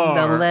writing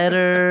star. the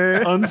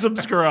letter.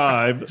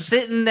 Unsubscribe.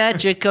 Sitting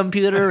at your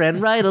computer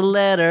and write a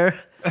letter.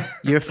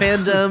 Your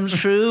fandom's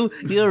true.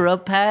 You're a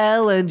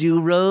pal and you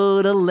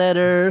wrote a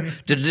letter.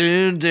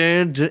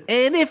 Dun-dun-dun-dun.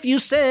 And if you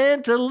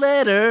sent a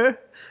letter,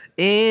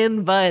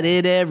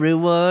 invited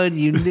everyone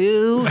you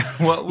knew,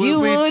 What would you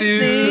we would do,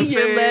 see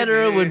your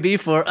letter baby? would be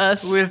for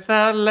us.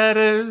 Without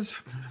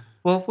letters,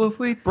 what would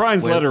we do?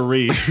 Brian's letter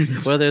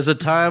reads. Well, there's a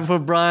time for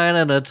Brian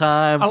and a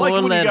time I like for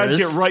when letters. you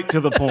guys get right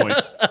to the point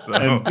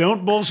and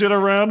don't bullshit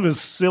around with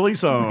silly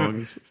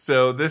songs.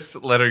 So this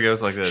letter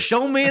goes like this.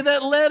 Show me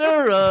that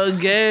letter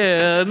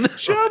again.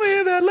 Show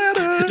me that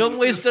letter. Don't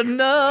waste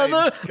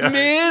another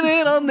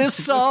minute on this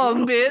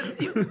song bit.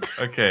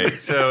 Okay,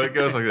 so it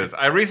goes like this.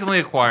 I recently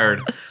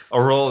acquired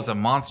a role as a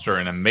monster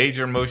in a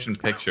major motion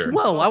picture.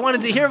 Whoa, I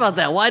wanted to hear about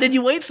that. Why did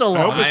you wait so I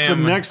hope long? it's the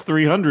next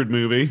 300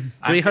 movie.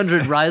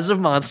 300 Rise of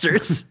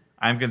Monsters.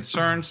 I'm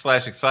concerned /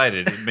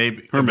 excited. It may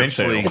Hermit's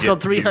eventually Tale. It's get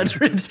called viewed.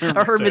 300.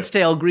 A Hermit's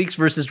Tale, Greeks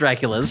versus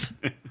Draculas.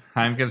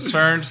 I'm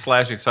concerned /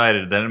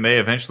 excited that it may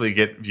eventually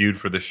get viewed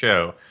for the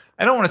show.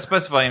 I don't want to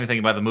specify anything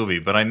about the movie,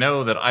 but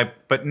know that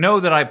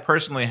I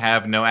personally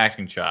have no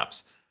acting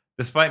chops.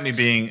 Despite me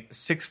being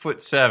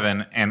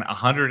 6'7" and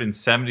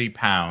 170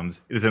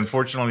 pounds, it is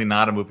unfortunately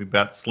not a movie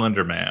about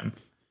Slender Man.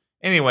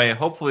 Anyway,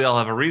 hopefully I'll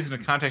have a reason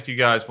to contact you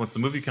guys once the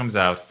movie comes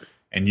out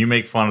and you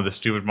make fun of the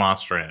stupid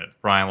monster in it.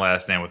 Brian,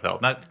 last name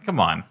withheld. Now, come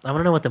on. I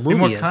want to know what the Be movie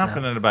more is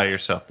confident about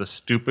yourself. The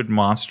stupid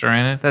monster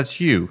in it. That's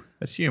you.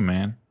 That's you,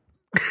 man.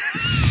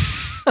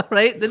 now.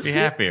 Right? That's Be it.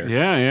 happier.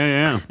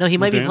 Yeah. No, he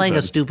might be Dan playing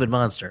a said. stupid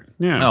monster.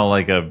 Yeah. No,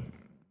 like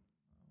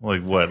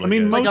what? I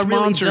mean, Like most a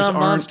really monsters dumb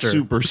aren't monster.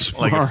 super like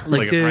smart.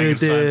 like a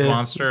Frankenstein's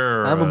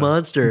monster. Or I'm a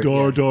monster.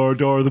 Dar, dar,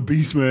 dar, the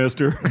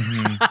Beastmaster.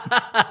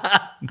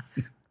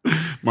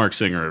 Mark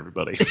Singer,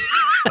 everybody.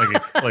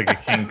 like a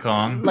King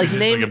Kong, Like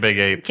name- like a big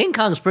ape. King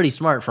Kong's pretty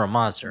smart for a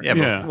monster. Yeah,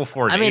 Yeah.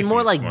 before an I mean, ape, more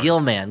he's like smart.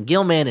 Gilman.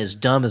 Gilman is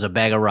dumb as a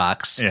bag of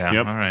rocks. Yeah,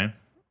 Yep. all right.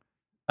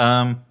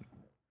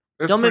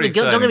 Don't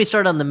get me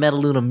started on the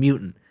Metaluna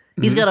mutant.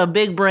 He's got a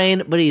big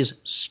brain, but he's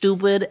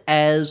stupid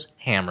as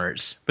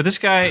hammers. But this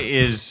guy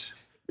is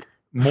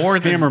more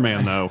than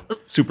Hammerman, though.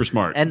 Super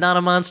smart. And not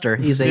a monster.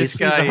 He's a This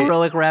guy-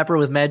 heroic rapper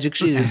with magic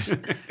shoes.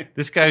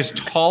 This guy's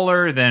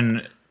taller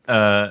than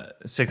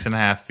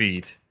 6.5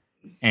 feet.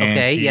 And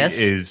Okay, he yes.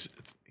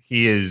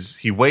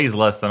 he weighs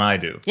less than I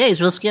do. Yeah,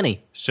 he's real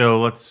skinny.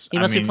 So He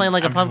must be playing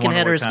like a I'm just pumpkin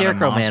head wondering or a what kind of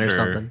scarecrow man or monster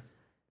something.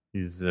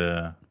 He's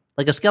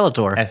Like a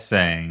Skeletor.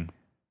 essaying.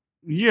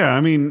 yeah, I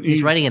mean,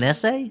 He's writing an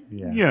essay?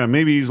 Yeah,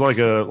 maybe he's like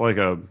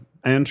a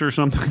ant or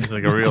something. He's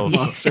like a real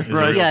monster,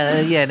 right?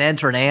 Yeah, an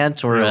ant or an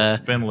ant or real a...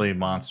 spindly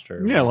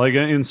monster. Yeah, like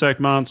an insect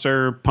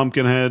monster,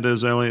 pumpkin head,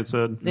 as Elliot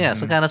said. Yeah,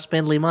 some kind of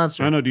spindly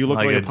monster. I know. Do you look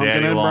like, a pumpkin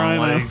daddy head, long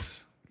Brian?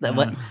 legs. That,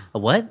 what? A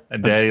what? A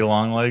daddy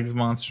long legs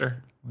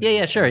monster.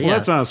 Yeah, sure, Well, yeah.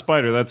 that's not a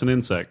spider. That's an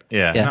insect.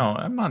 Yeah, Yeah. no,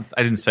 I'm not.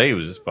 I didn't say he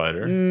was a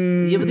spider.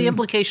 Yeah, but the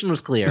implication was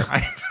clear.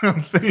 I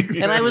don't think.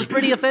 And I was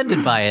pretty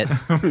offended by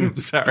it.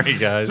 Sorry,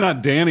 guys. It's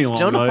not Danny Long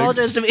Don't Legs.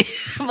 apologize to me.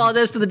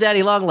 Apologize to the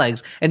daddy long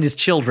legs and his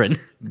children.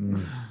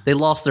 They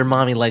lost their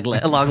mommy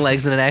long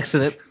legs in an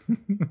accident.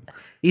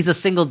 He's a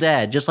single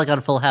dad, just like on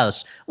Full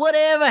House.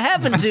 Whatever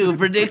happened to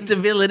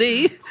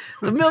predictability?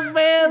 The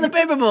milkman, the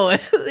paperboy,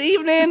 the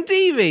evening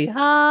TV.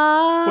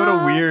 Ah. What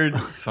a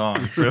weird song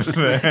for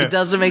that. It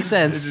doesn't make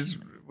sense. Just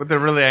what they're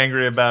really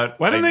angry about.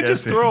 Why didn't I they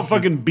just guess, throw a is-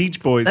 fucking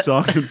Beach Boys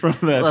song in front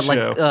of that Well, like,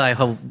 show? I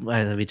hope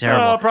that'd be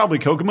terrible. Probably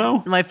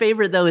Kokomo. My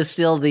favorite, though, is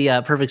still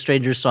the Perfect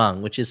Stranger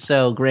song, which is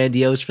so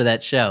grandiose for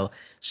that show.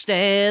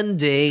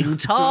 Standing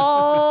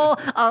tall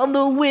on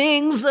the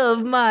wings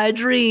of my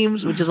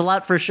dreams, which is a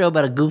lot for a show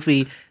about a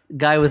goofy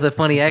guy with a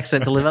funny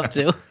accent to live up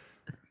to.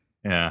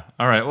 Yeah.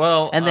 All right.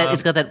 Well, And that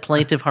it's got that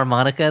plaintive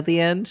harmonica at the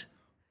end.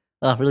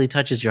 Oh, it really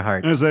touches your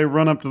heart. As they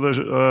run up to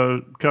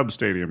the Cubs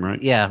Stadium,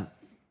 right? Yeah.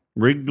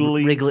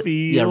 Wrigley Field.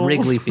 Yeah,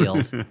 Wrigley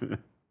Field.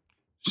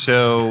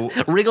 so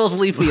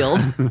Wrigley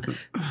Field,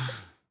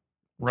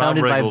 Rob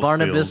founded by Rigglesfield.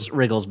 Barnabas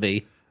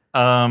Wrigglesby.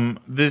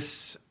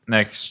 This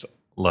next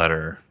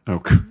letter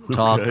Okay.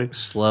 Talk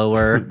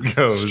slower.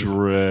 goes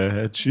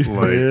Stretch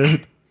like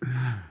it.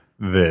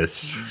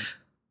 this.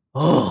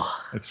 Oh,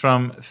 It's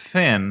from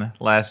Finn,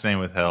 last name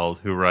withheld,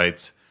 who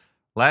writes,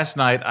 "Last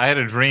night I had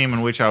a dream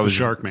in which I It's a was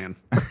shark man.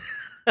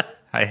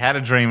 I had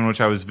a dream in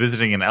which I was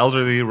visiting an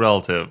elderly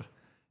relative.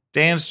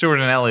 Dan, Stewart,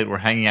 and Elliot were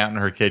hanging out in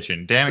her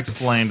kitchen. Dan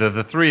explained that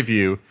the three of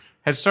you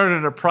had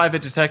started a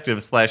private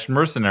detective /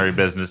 mercenary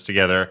business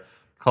together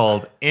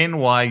called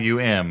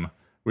NYUM,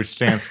 which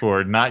stands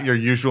for Not Your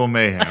Usual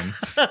Mayhem.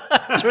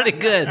 it's pretty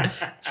good.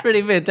 It's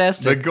pretty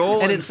fantastic. The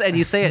goal and is- and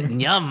you say it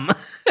yum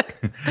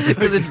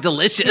because it's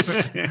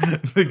delicious.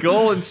 The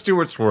goal, in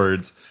Stewart's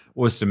words,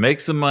 was to make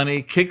some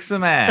money, kick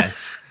some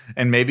ass,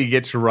 and maybe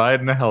get to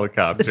ride in a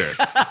helicopter.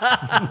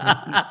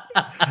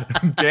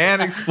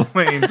 Dan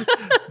explained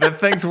that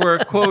things were,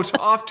 quote,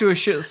 off to a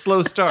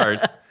slow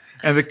start,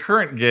 and the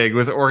current gig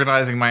was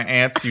organizing my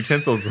aunt's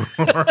utensil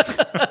drawer.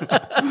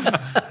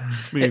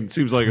 I mean, it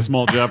seems like a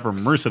small job for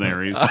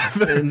mercenaries.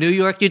 New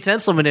York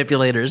utensil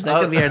manipulators.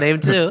 That could be our name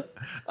too.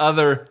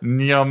 Other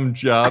yum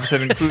jobs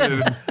had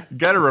included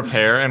gutter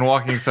repair and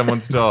walking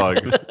someone's dog.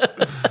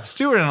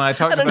 Stuart and I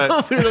talked I don't know about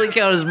if we really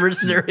count as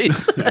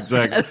mercenaries.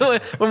 Exactly.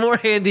 We're more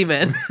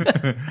handymen.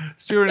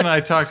 Stuart and I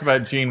talked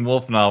about Gene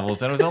Wolfe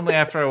novels, and it was only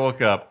after I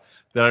woke up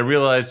that I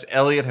realized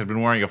Elliot had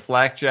been wearing a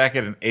flak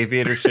jacket and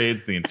aviator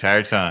shades the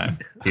entire time.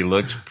 He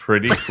looked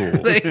pretty cool.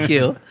 Thank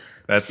you.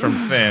 That's from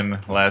Finn,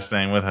 last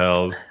name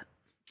withheld.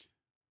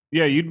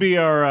 Yeah, you'd be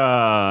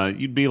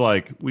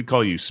like, we'd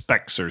call you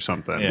Specs or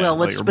something. Yeah. Well,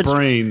 like, or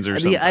Brains or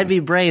something. I'd be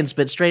Brains,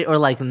 but straight, or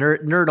like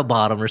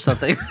Nerdabottom or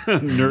something.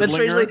 But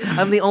strangely,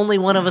 I'm the only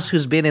one of us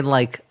who's been in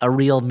like a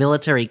real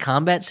military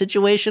combat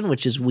situation,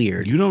 which is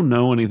weird. You don't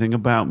know anything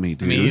about me,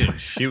 dude. I mean, you didn't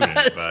shoot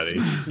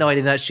anybody. No, I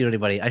did not shoot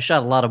anybody. I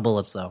shot a lot of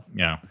bullets though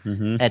Yeah.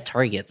 at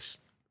targets,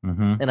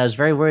 and I was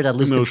very worried I'd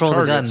lose And those control of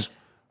the gun. targets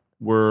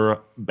were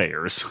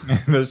bears.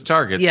 Those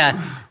targets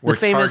Yeah, were the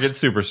famous Target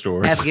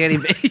superstores.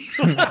 Afghani.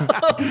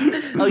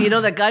 Oh, you know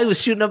that guy who was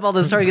shooting up all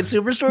those Target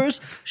superstores?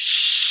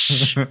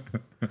 Shh.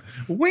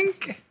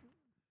 Wink.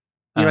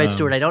 You're right,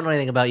 Stuart. I don't know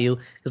anything about you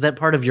because that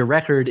part of your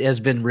record has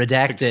been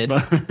redacted,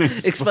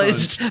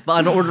 expunged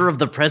on order of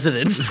the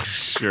president.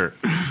 Sure.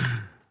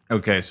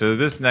 Okay, so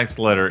this next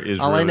letter is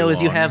All really I know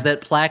is you long. have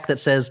that plaque that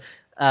says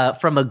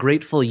 "From a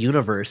Grateful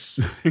Universe."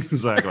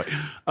 Exactly.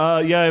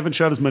 Yeah, I haven't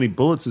shot as many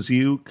bullets as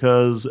you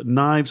because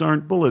knives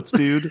aren't bullets,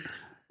 dude.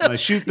 And I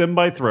shoot them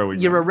by throwing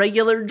You're a them.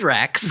 regular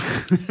Drax.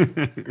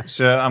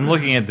 So I'm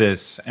looking at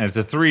this, and it's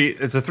a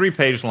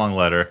 3-page long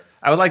letter.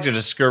 I would like to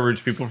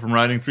discourage people from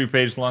writing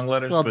 3-page long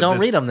letters. Well, but don't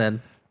this- read them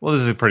then. Well,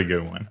 this is a pretty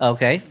good one.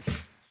 Okay.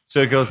 So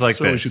it goes like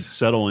So we this. should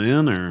settle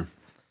in, or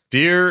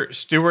Dear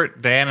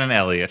Stuart, Dan, and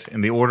Elliot, in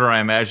the order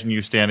I imagine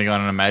you standing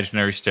on an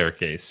imaginary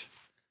staircase.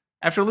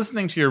 After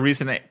listening to your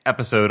recent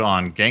episode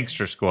on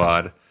Gangster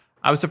Squad,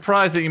 I was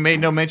surprised that you made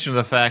no mention of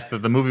the fact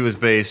that the movie was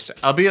based,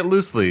 albeit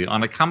loosely,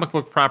 on a comic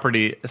book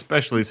property,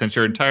 especially since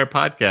your entire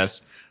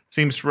podcast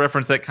seems to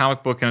reference that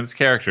comic book and its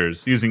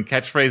characters, using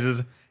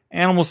catchphrases,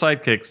 animal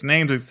sidekicks,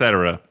 names,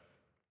 etc.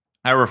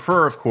 I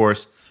refer, of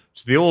course,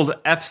 to the old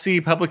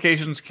FC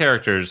Publications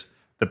characters,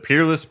 the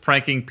Peerless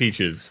Pranking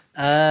Peaches.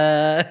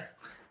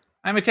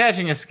 I'm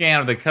attaching a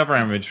scan of the cover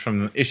image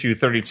from issue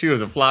 32 of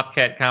the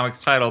Flopcat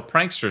Comics title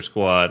Prankster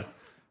Squad,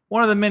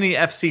 one of the many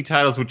FC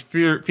titles which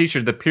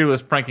featured the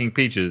Peerless Pranking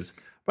Peaches,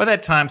 by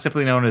that time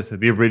simply known as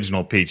the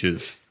Original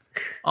Peaches.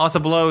 Also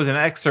below is an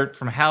excerpt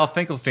from Hal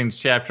Finkelstein's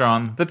chapter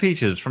on The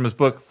Peaches from his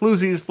book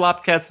Floozies,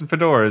 Flopcats, and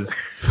Fedoras,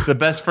 The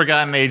Best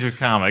Forgotten Age of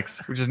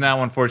Comics, which is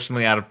now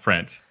unfortunately out of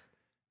print.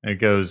 And it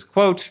goes,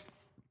 quote,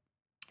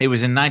 it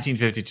was in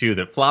 1952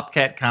 that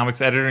Flopcat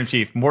Comics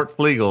editor-in-chief Mort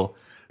Flegel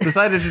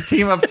decided to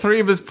team up 3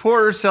 of his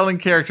poorer-selling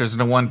characters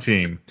into one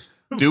team.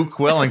 Duke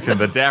Wellington,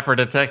 the dapper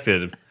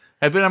detective,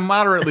 had been a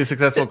moderately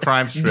successful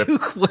crime strip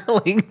Duke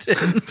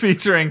Wellington.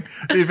 featuring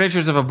the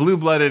adventures of a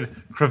blue-blooded,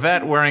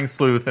 cravat-wearing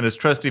sleuth and his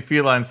trusty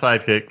feline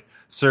sidekick,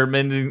 Sir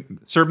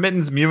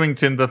Mittens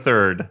Mewington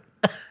III.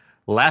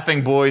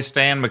 Laughing boy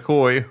Stan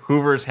McCoy,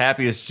 Hoover's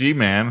happiest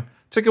G-man,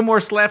 took a more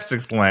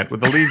slapstick slant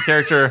with the lead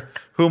character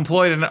who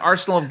employed an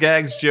arsenal of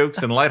gags,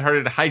 jokes, and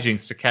lighthearted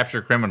hijinks to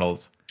capture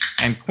criminals.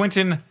 And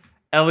Quentin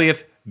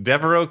Elliot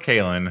Devereaux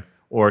Kalin,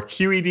 or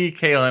QED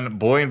Kalin,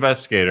 boy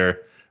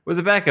investigator, was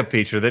a backup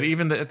feature that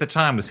even at the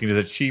time was seen as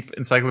a cheap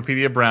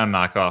Encyclopedia Brown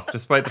knockoff,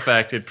 despite the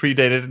fact it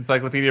predated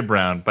Encyclopedia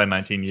Brown by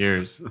 19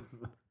 years.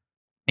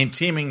 In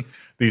teaming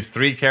these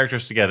 3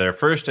 characters together,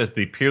 first as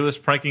the Peerless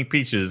Pranking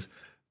Peaches,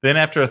 then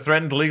after a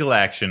threatened legal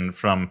action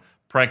from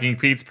Pranking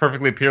Pete's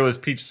Perfectly Peerless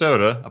Peach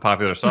Soda, a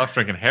popular soft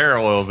drink and hair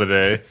oil of the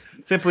day,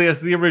 simply as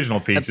the Original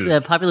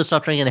Peaches. Popular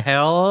soft drink in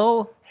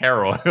hell.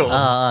 Hair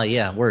oil.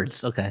 Yeah,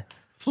 words. Okay.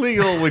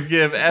 Flegel would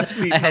give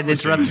FC I hadn't Publishing-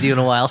 interrupted you in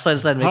a while, so I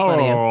decided to make fun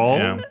of you. oh,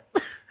 Yeah.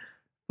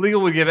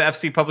 Flegel would give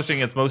FC Publishing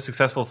its most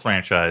successful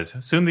franchise.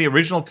 Soon the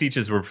Original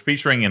Peaches were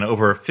featuring in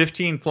over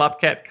 15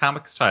 Flopcat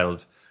Comics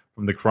titles,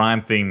 from the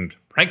crime-themed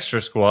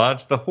Prankster Squad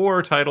to the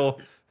horror title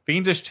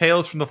Fiendish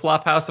Tales from the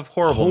Flophouse of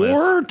Horribleness.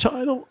 horror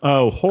title?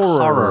 Oh,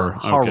 horror.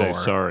 Horror. Okay,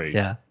 sorry.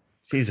 Yeah.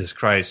 Jesus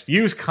Christ.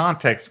 Use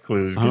context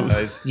clues,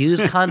 guys.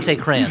 Use Conte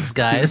crayons,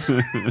 guys.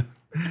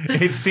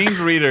 It seemed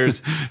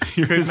readers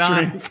You're could his not,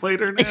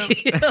 translator now.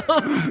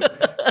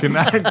 could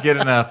not get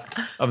enough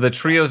of the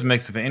trio's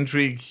mix of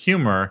intrigue,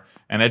 humor,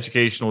 and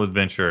educational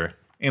adventure.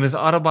 In his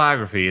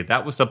autobiography,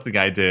 That Was Something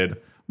I Did,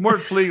 Mort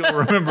Flegel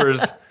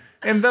remembers,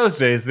 in those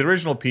days, the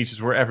Original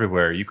Peaches were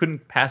everywhere. You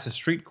couldn't pass a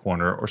street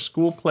corner or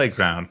school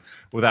playground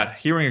without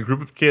hearing a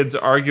group of kids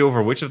argue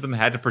over which of them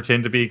had to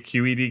pretend to be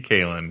QED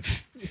Kalin.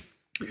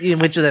 In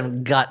which of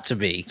them got to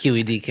be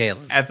QED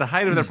Kalin? At the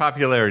height of their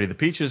popularity, the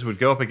Peaches would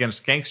go up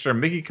against gangster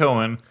Mickey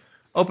Cohen,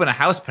 open a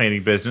house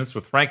painting business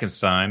with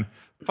Frankenstein,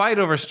 fight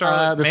over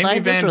starlet The Mamie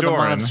scientist Van or the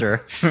Doren,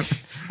 monster?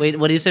 Wait,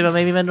 what do you say about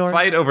Mamie Van Doren?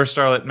 fight over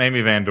starlet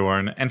Mamie Van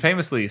Doren, and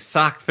famously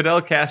sock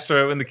Fidel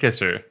Castro in The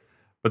Kisser.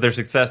 But their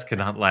success could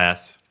not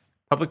last.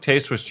 Public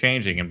taste was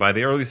changing, and by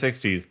the early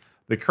 60s,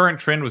 the current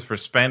trend was for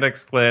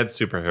spandex-clad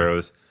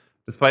superheroes.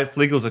 Despite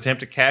Flegel's attempt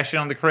to cash in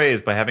on the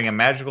craze by having a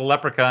magical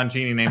leprechaun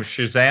genie named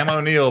Shazam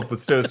O'Neal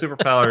bestow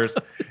superpowers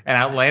and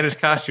outlandish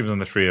costumes on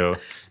the trio,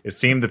 it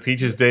seemed the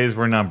Peaches' days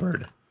were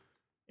numbered.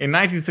 In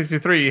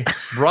 1963,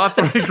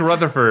 Broderick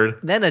Rutherford,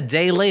 Then a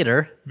day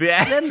later. the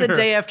actor Then the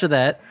day after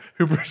that.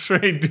 who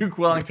portrayed Duke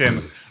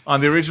Wellington on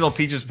the original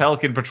Peaches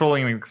Pelican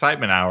Patrolling and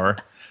Excitement Hour,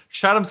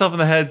 shot himself in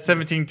the head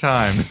 17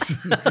 times.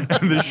 And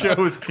the show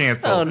was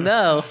canceled. Oh,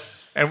 no.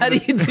 And How do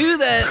you do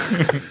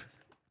that?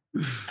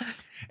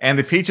 And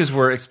the Peaches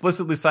were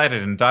explicitly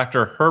cited in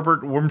Dr.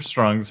 Herbert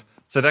Wormstrung's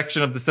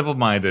Seduction of the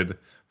Simple-Minded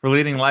for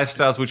leading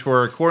lifestyles which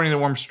were, according to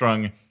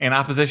Wormstrung, in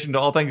opposition to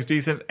all things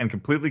decent and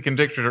completely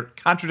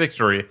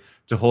contradictory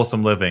to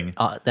wholesome living.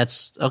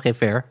 That's okay,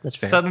 fair. That's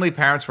fair. Suddenly,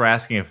 parents were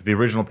asking if the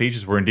original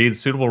Peaches were indeed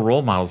suitable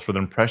role models for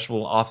their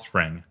impressionable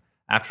offspring.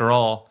 After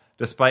all,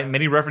 despite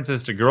many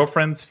references to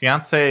girlfriends,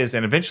 fiancées,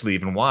 and eventually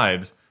even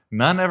wives,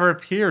 none ever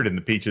appeared in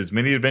the Peaches'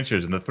 many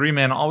adventures, and the three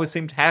men always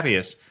seemed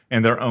happiest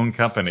in their own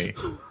company.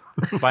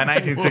 By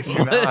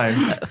 1969,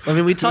 I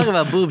mean, we talk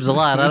about boobs a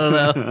lot. I don't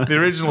know. the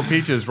original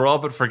Peaches were all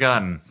but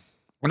forgotten.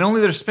 And only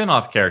their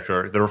spin-off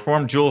character, the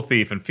reformed jewel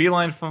thief and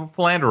feline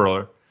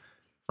philanderer,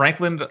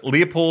 Franklin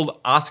Leopold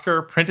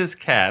Oscar Prentice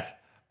Cat,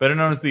 better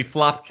known as the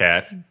Flop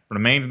Cat,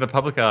 remained in the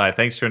public eye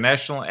thanks to a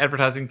national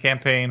advertising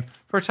campaign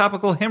for a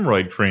topical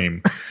hemorrhoid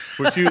cream,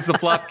 which used the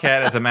Flop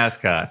Cat as a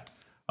mascot.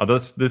 Although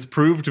this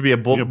proved to be a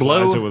He blow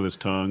applies it with his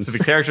tongue. to the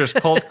character's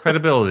cult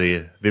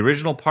credibility, the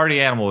original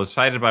party animal was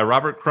cited by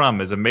Robert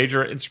Crumb as a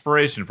major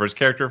inspiration for his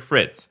character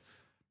Fritz.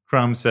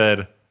 Crumb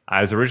said,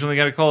 "I was originally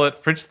going to call it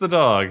Fritz the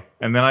dog,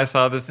 and then I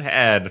saw this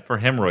ad for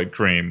hemorrhoid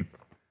cream."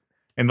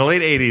 In the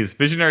late 80s,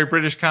 visionary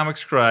British comic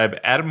scribe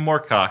Adam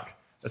Moorcock,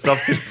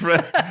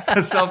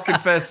 a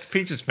self-confessed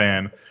Peaches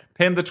fan,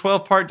 penned the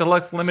 12-part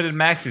deluxe limited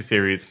maxi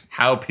series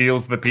How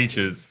Peels the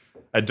Peaches,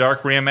 a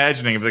dark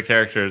reimagining of the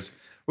characters,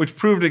 which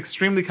proved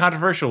extremely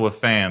controversial with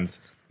fans.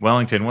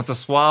 Wellington, once a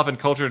suave and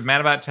cultured man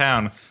about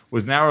town,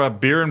 was now a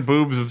beer and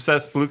boobs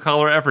obsessed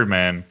blue-collar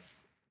everyman.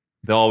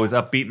 The always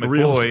upbeat A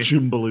real McCoy,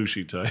 Jim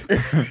Belushi type.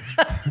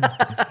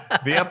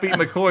 the upbeat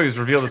McCoy was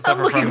revealed to I'm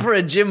suffer looking from for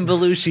a Jim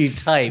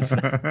Belushi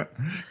type.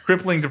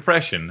 crippling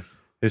depression.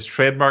 His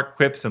trademark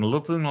quips and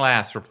littling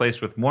laughs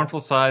replaced with mournful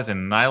sighs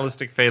and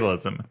nihilistic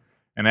fatalism.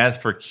 And as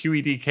for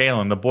QED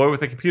Kalen, the boy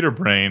with a computer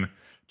brain,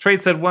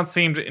 traits that once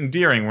seemed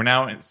endearing were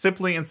now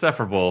simply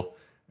insufferable.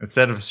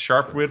 Instead of a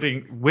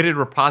sharp-witted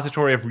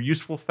repository of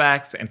useful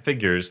facts and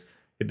figures,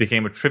 it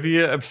became a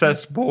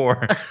trivia-obsessed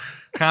bore,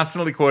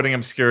 constantly quoting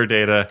obscure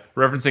data,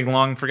 referencing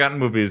long-forgotten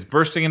movies,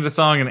 bursting into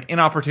song in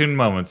inopportune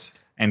moments,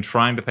 and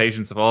trying the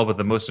patience of all but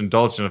the most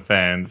indulgent of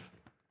fans.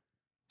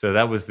 So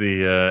that was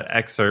the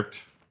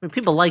excerpt. I mean,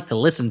 people like to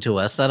listen to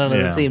us. I don't know.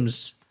 Yeah. It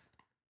seems.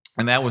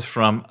 And that was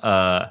from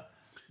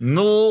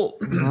Null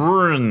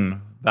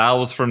Brun,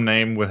 Vowels from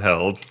Name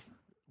Withheld.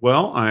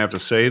 Well, I have to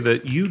say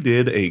that you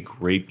did a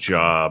great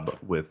job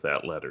with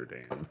that letter,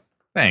 Dan.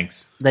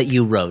 Thanks. That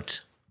you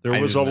wrote. There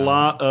I was a didn't know.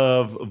 lot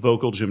of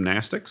vocal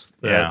gymnastics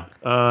that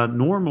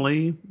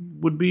normally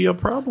would be a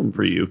problem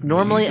for you.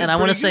 Normally, You did and I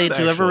want to pretty say good,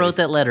 to whoever actually. wrote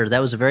that letter, that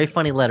was a very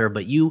funny letter,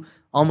 but you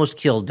almost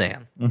killed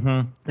Dan.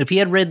 Mm-hmm. If he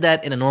had read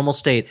that in a normal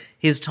state,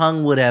 his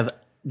tongue would have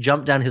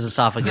jumped down his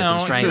esophagus and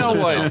you strangled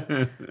know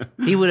himself.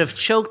 what? He would have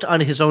choked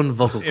on his own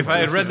vocal cords. If I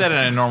had read that in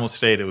a normal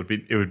state, it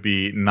would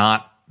be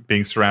not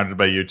being surrounded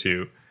by you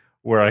two,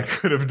 where I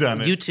could have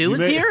done it. You two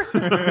is here?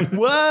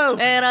 Whoa!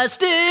 And I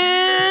still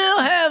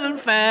haven't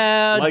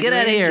found. Like Get an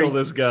out of here. angel,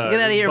 this guy. Get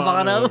out of This here,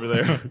 Bono. over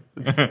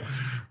there.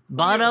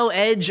 Bono,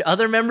 Edge,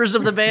 other members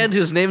of the band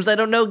whose names I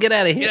don't know. Get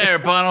out of here. Get there,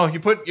 Bono. You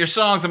put your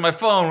songs on my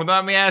phone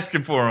without me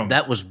asking for them.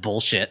 That was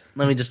bullshit.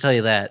 Let me just tell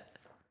you that.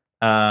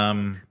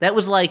 Um, That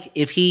was like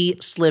if he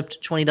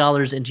slipped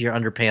 $20 into your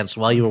underpants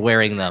while you were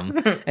wearing them.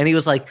 And he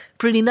was like,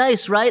 pretty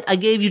nice, right? I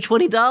gave you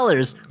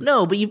 $20.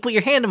 No, but you put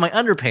your hand in my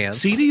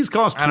underpants. CDs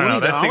cost $20 I don't know,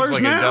 that seems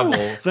like a now?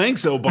 double.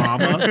 Thanks,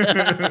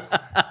 Obama.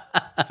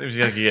 seems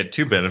you get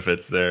two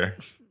benefits there.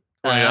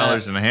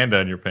 $20 and a hand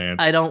on your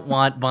pants. I don't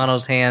want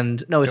Bono's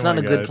hand. No, it's Come not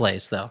on, in a good guys.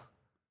 place, though.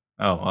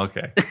 Oh,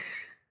 okay.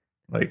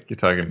 You're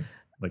talking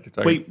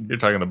Wait. you're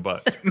talking the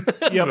butt.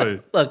 Yep. So,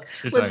 Look,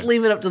 You're let's talking-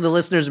 leave it up to the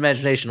listener's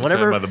imagination. talking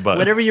Whatever, about the butt.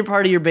 whatever your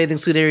part of your bathing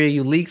suit area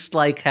you least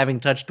like having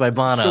touched by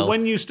Bono. So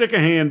when you stick a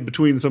hand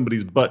between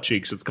somebody's butt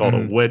cheeks, it's called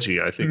a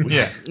wedgie, I think.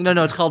 yeah.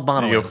 no, it's called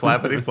Bono. You go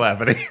flappity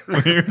flappity.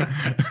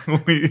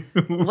 we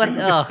What?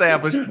 Oh.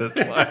 established this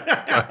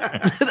last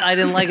time. I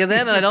didn't like it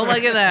then, and I don't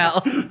like it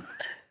now.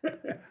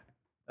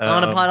 I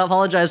want to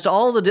apologize to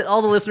all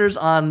the listeners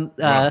on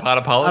pot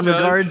apologize? on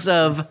regards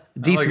of I like a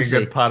decency.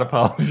 good pot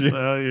apology.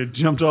 You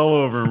jumped all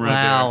over him right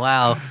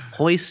Wow.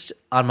 Hoist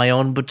on my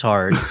own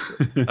petard.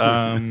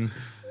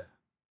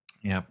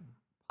 Yeah,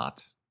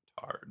 pot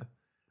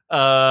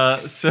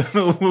tard.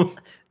 So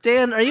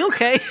Dan, are you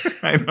okay?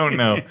 I don't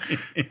know.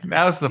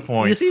 Now's the You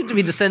point. seem to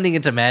be descending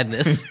into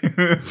madness.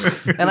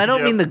 And I don't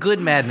Yep. mean the good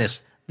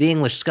madness, the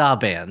English ska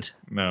band.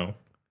 No,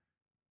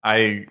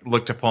 I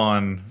looked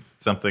upon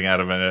something out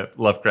of a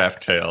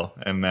Lovecraft tale,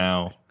 and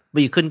now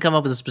But you couldn't come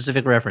up with a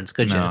specific reference,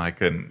 could you? no, I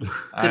couldn't.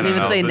 I Couldn't don't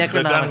even know. say the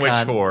Dunwich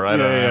Necronomicon. Horror. I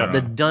don't Yeah, know. yeah.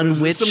 The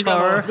Dunwich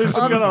horror. There's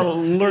some kind of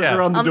lurker Yeah.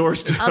 on the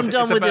doorstep. I'm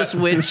done It's with about- this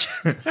witch.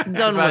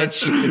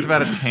 Dunwich. It's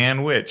about a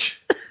tan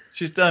witch.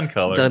 She's dun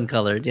colored. Dun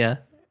colored, yeah.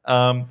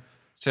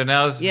 So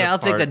now this is Yeah, the I'll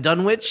take a part-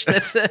 Dunwich.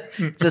 It's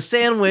a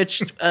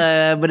sandwich,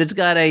 but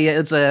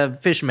it's a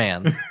fish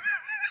man.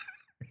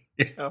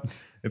 Yeah.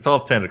 It's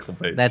all tentacle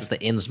based. That's the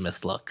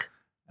Innsmouth look.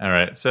 All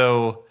right.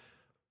 So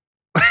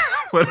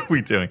what are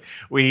we doing?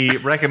 We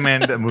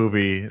recommend a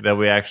movie that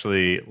we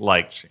actually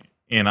liked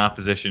in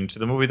opposition to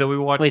the movie that we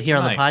watched. Wait, here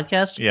on the tonight.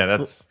 podcast? Yeah,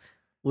 that's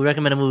We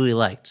recommend a movie we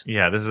liked.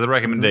 this is the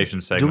recommendation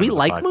segment. Do we of the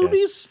like podcast.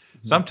 movies?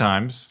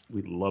 Sometimes.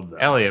 We love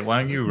that. Elliot,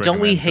 why don't you recommend Don't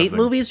we hate something?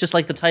 movies, just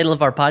like the title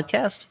of our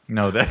podcast?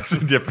 No, that's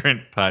a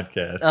different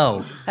podcast.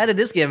 Oh, how did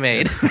this get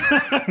made?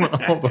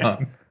 Hold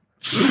on.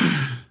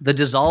 The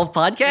Dissolve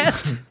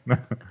podcast?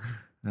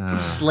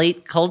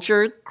 Slate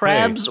Culture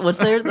Crabs? What's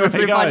what's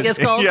their guys.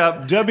 podcast called? Yep.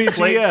 WTF.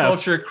 Slate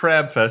Culture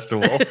Crab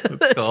Festival.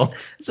 It's called.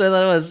 So I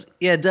thought it was,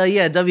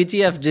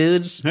 WTF,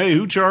 dudes. Hey,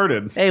 who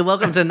charted? Hey,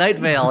 welcome to Night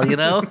Vale, you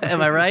know?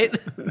 Am I right?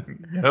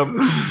 Yep.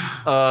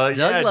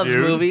 Doug loves dude.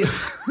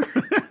 movies.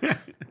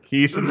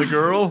 Keith and the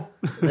girl.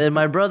 And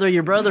my brother,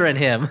 your brother, and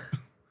him.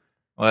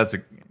 Well,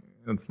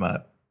 that's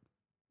not.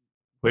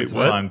 Wait, It's a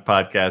what? fun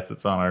podcast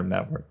that's on our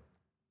network.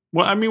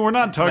 Well, I mean, we're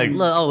not talking.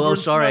 Like- Oh,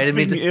 sorry, We're I didn't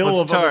mean speaking to- ill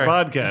Let's of other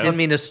tar- podcasts. Didn't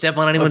mean to step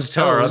on anyone's Let's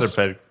tell our toes.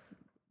 other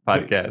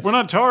podcast. We're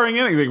not tarring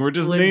anything. We're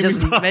just We're naming.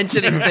 just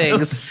mentioning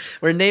things.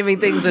 We're naming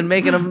things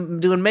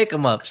and doing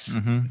make-em-ups.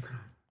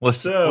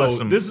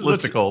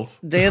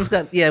 Listicles. Dan's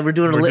got we're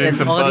doing We're doing an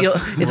some audio.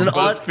 Buzz- It's an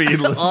BuzzFeed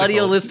listicles.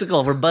 audio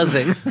listicle. We're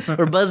buzzing.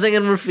 We're buzzing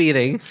and we're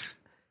feeding.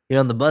 You're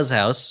on the Buzz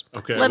House.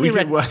 Okay, Let me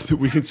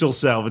we can still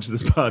salvage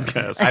this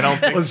podcast. I don't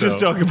think Let's just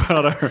so. talk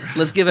about our.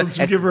 let's give it Let's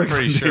a give pretty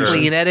sure. recommendations.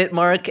 clean edit,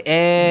 Mark,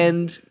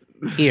 and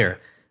here.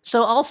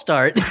 So I'll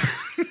start.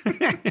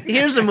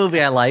 Here's a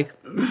movie I like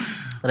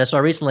that I saw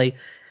recently.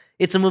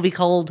 It's a movie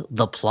called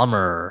The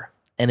Plumber,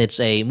 and it's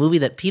a movie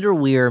that Peter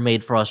Weir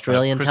made for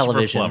Australian Christopher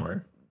television.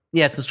 Plummer.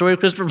 Yeah, it's the story of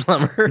Christopher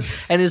Plummer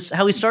and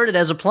how he started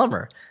as a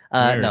plumber.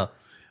 No,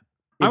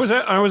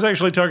 I was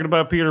actually talking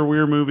about Peter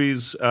Weir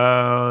movies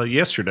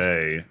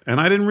yesterday, and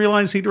I didn't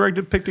realize he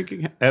directed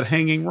Picnic at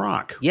Hanging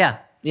Rock yeah.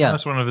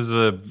 That's one of his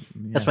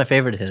That's my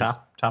favorite of his.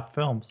 top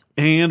films.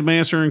 and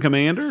Master and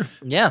Commander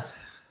Yeah.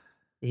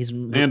 He's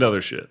and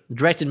other shit.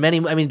 directed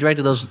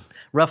directed those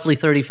roughly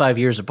 35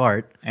 years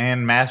apart.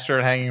 And Master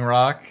at Hanging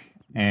Rock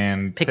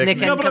and Picnic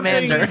No, and but I'm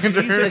saying Commander.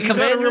 he's had a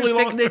Commander's really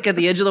long- Picnic at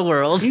the Edge of the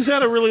World. He's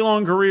had a really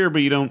long career,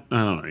 but you don't. I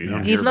don't know. You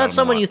don't He's hear not about him a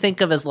someone lot. you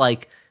think of as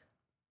like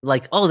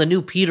oh, the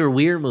new Peter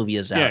Weir movie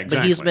is out. Yeah,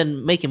 But he's exactly.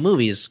 been making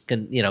movies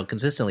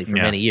consistently for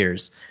Yeah. many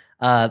years.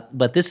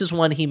 But this is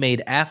one he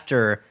made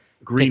after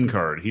Green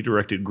Card. He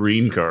directed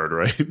Green Card,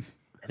 right?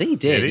 I think he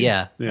did, Did he?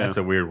 yeah. Yeah. That's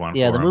a weird one.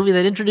 Yeah, for the him. movie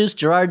that introduced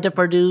Gerard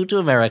Depardieu to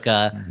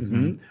America,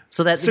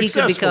 so that he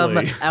could become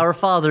Successfully. our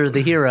father,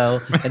 the hero,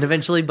 and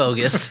eventually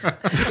bogus.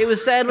 It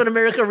was sad when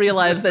America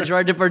realized that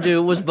Gerard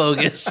Depardieu was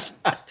bogus,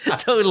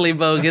 totally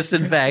bogus.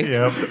 In fact,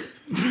 Yep.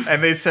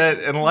 And they said,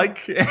 and like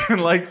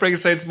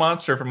Frankenstein's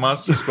monster from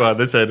Monster Squad,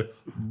 they said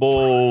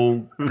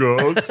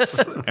bogus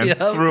and Yep.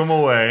 threw him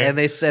away. and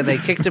they said they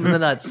kicked him in the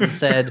nuts and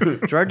said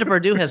Gerard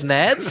Depardieu has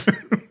nads,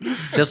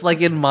 just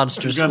like in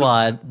Monster Got a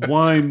Squad.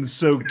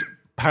 wine-soaked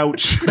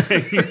pouch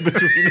hanging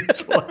between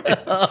his legs.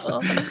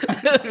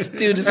 It was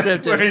too Where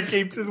descriptive. he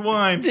keeps his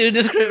wine. Too His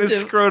descriptive.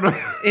 scrotum.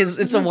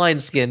 It's a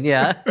wineskin,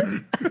 yeah.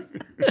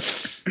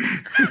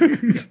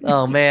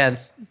 Oh man!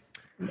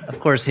 Of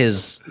course,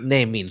 his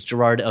name means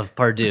Gerard of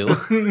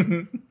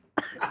Pardieu.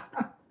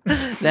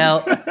 Now,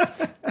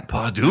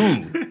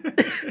 Pardue.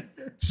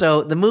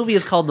 so the movie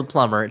is called The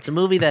Plumber. It's a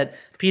movie that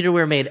Peter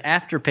Weir made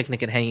after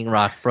Picnic at Hanging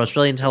Rock for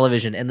Australian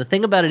television. And the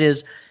thing about it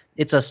is,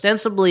 it's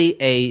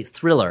ostensibly a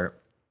thriller.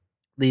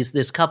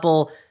 This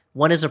couple,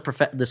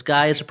 this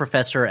guy is a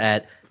professor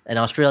at an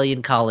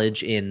Australian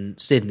college in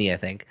Sydney, I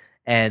think,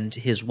 and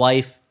his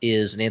wife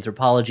is an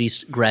anthropology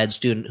grad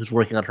student who's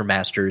working on her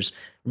master's.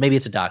 Maybe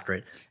it's a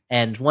doctorate.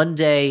 And one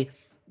day,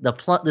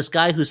 this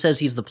guy who says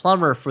he's the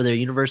plumber for their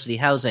university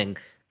housing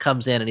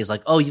comes in and he's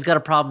like, "Oh, you've got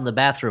a problem in the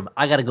bathroom.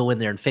 I got to go in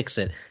there and fix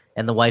it."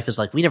 And the wife is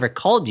like, "We never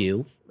called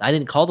you. I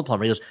didn't call the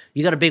plumber." He goes,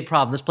 "You got a big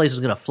problem. This place is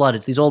going to flood.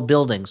 It's these old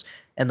buildings."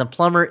 And the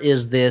plumber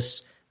is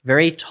this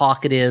very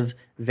talkative,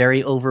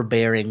 very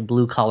overbearing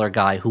blue-collar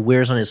guy who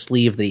wears on his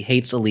sleeve that he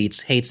hates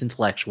elites, hates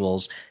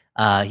intellectuals.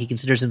 He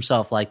considers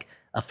himself like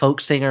a folk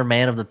singer,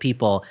 man of the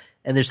people.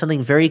 And there's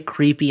something very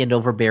creepy and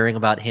overbearing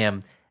about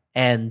him.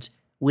 And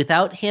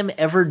without him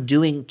ever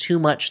doing too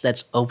much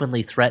that's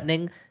openly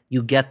threatening,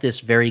 you get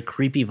this very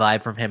creepy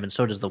vibe from him, and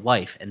so does the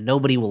wife. And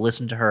nobody will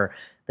listen to her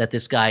that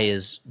this guy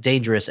is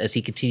dangerous as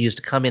he continues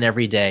to come in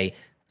every day,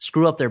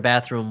 screw up their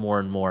bathroom more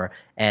and more,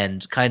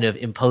 and kind of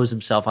impose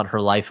himself on her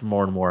life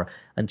more and more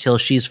until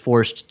she's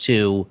forced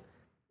to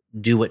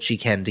do what she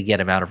can to get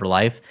him out of her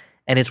life.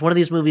 And it's one of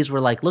these movies where,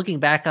 like, looking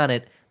back on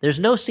it, there's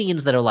no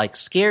scenes that are like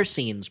scare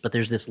scenes, but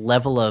there's this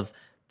level of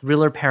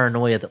thriller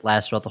paranoia that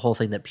lasts throughout the whole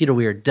thing that Peter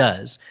Weir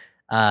does.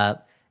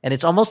 And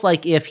it's almost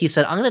like if he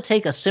said, "I'm going to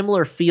take a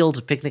similar feel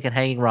to Picnic at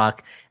Hanging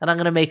Rock, and I'm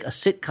going to make a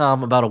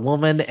sitcom about a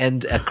woman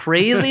and a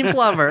crazy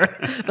plumber,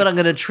 but I'm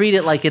going to treat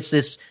it like it's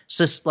this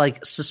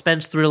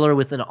suspense thriller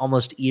with an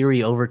almost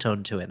eerie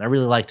overtone to it." And I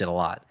really liked it a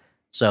lot.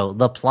 So,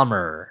 The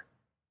Plumber.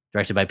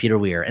 directed by Peter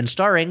Weir, and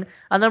starring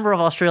a number of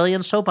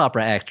Australian soap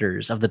opera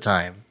actors of the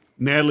time.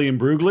 Natalie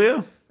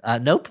Imbruglia?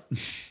 Nope.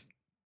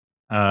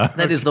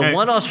 That is the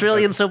one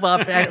Australian soap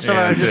opera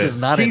actress is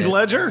not in Keith it.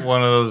 Ledger?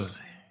 One of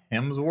those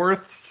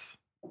Hemsworths.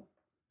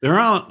 They're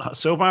on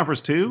soap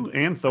operas too,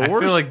 and Thor's? I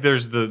feel like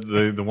there's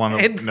the one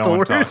that And no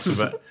one talks Thor's.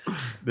 about.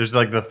 There's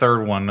like the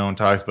third one no one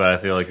talks about. I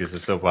feel like is a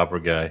soap opera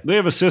guy. They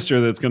have a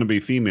sister that's going to be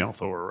female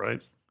Thor,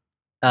 right?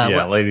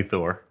 Yeah, Lady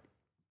Thor.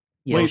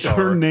 yeah, Wait,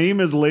 her name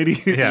is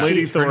Lady Yeah.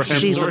 Lady She- Thor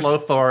she's The Hemsworth? low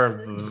Thor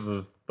of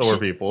the Thor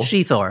people.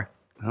 She-Thor.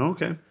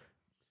 Okay.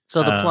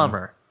 So the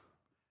plumber.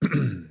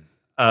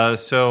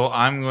 So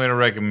I'm going to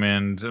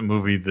recommend a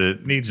movie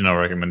that needs no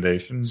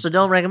recommendation, So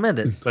don't recommend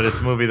it. but it's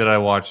a movie that I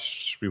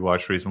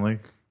rewatched recently.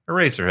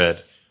 Eraserhead.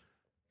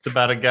 It's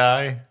about a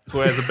guy who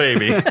has a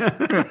baby,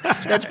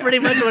 That's pretty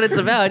much what it's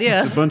about,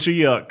 yeah. A bunch of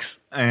yucks.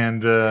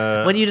 and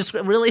When you just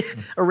really,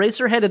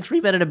 Eraserhead and 3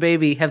 Men and a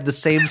Baby have the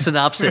same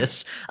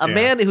synopsis. A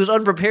man who's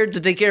unprepared to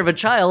take care of a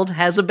child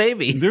has a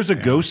baby. There's a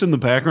ghost in the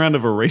background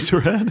of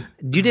Eraserhead?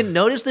 You didn't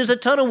notice there's a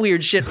ton of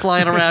weird shit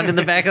flying around in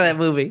the back of that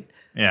movie.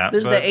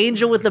 There's but- the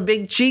angel with the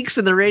big cheeks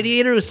and the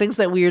radiator who sings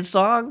that weird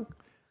song.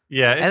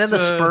 yeah, And then it's the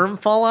sperm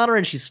fall on her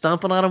and she's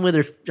stomping on him with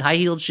her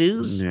high-heeled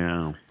shoes.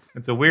 Yeah.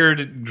 It's a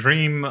weird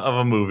dream of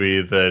a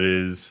movie that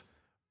is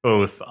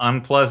both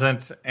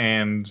unpleasant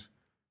and sort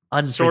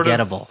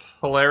Unforgettable. of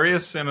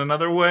hilarious in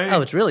another way.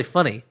 Oh, it's really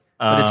funny.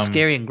 But it's Um,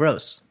 scary and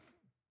gross.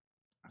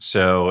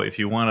 So if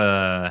you want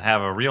to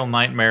have a real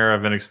nightmare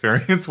of an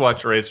experience,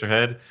 watch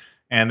Eraserhead.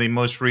 And the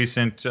most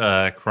recent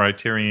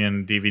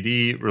Criterion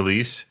DVD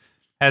release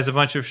has a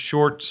bunch of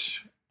short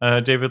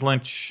David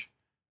Lynch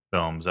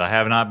films. I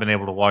have not been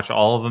able to watch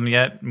all of them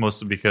yet,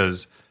 mostly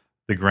because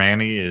The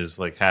Granny is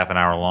like half an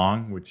hour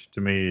long, which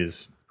to me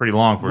is pretty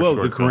long for a Whoa,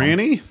 short the film.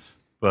 granny?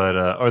 But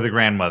or The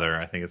Grandmother,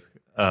 I think it's.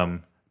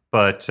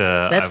 But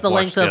That's I've the watched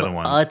length the of other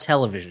ones. a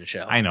television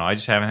show. I know. I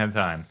just haven't had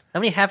time. How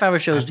many half-hour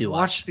shows do you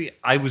watch?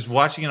 I was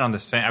watching it on the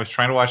same. I was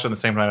trying to watch it on the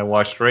same night I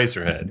watched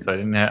Razorhead, so I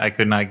didn't. I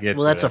could not get.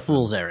 Well, to that's a that.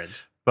 fool's errand.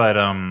 But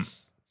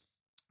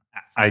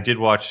I did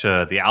watch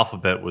The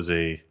Alphabet. Was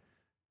a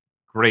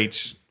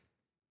great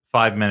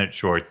 5-minute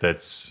short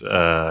that's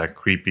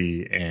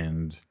creepy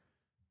and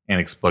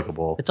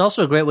inexplicable. It's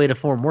also a great way to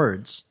form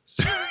words,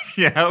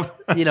 Yeah,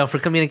 for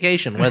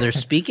communication, whether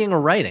speaking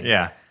or writing.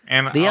 yeah.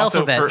 And The also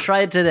alphabet. Try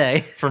it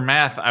today. for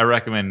math, I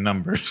recommend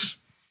Numbers.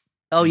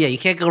 Oh, yeah, you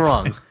can't go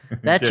wrong.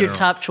 That's your General.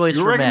 top choice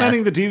You're for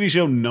recommending math. the TV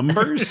show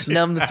Numbers?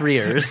 Numb the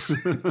threeers.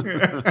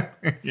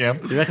 Yeah,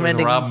 You're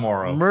recommending Rob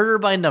Morrow, Murder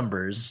by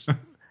Numbers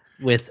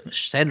with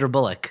Sandra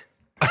Bullock.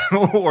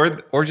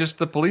 or just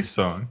the police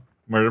song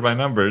 "Murder by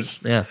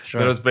Numbers." Yeah, that it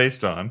sure. was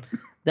based on.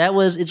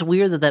 It's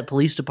weird that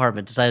police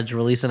department decided to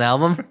release an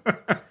album.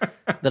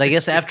 But I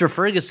guess after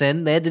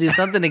Ferguson, they had to do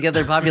something to get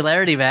their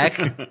popularity back.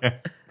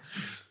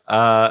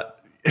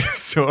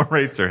 So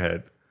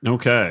Eraserhead.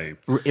 Okay.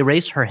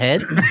 Erase her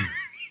head?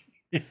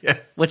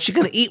 Yes. What's she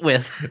going to eat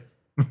with?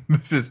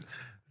 This is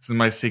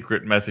my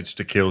secret message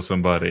to kill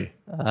somebody.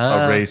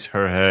 Erase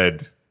her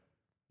head.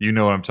 You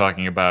know what I'm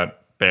talking about,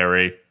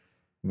 Barry.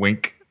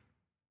 Wink.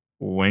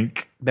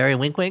 Wink. Barry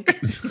Wink Wink?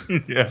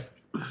 Yeah.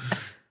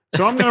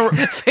 So I'm going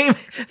to. Fam-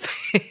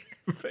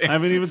 I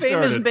haven't even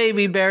famous started.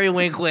 baby Barry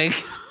Wink Wink.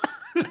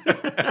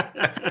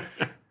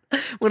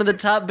 One of the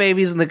top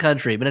babies in the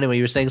country. But anyway,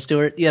 you were saying,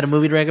 Stuart, you had a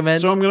movie to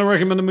recommend? So I'm going to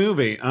recommend a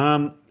movie.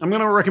 I'm going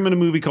to recommend a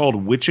movie called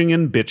Witching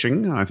and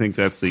Bitching. I think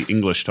that's the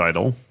English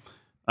title.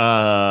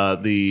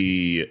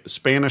 The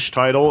Spanish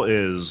title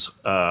is,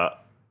 I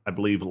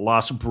believe,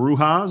 Las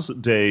Brujas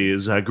de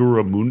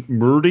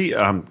Zagurumurdi.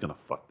 I'm going to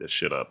fuck this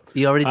shit up.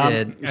 You already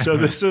did. So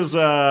this is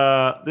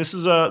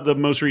the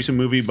most recent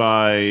movie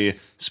by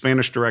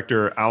Spanish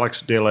director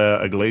Alex de la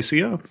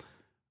Iglesia.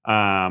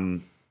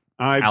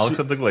 Alex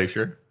of the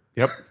Glacier.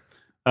 Yep.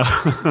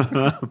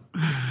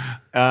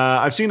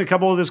 I've seen a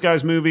couple of this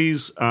guy's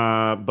movies,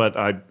 but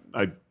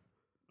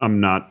I'm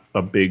not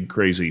a big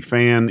crazy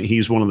fan.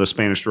 He's one of the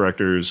Spanish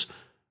directors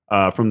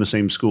from the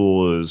same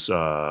school as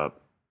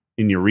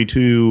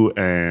Iñárritu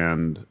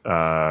and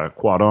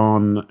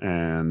Cuarón,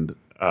 and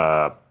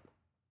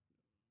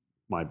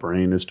my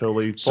brain is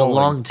totally So falling.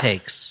 long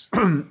takes.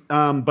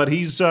 But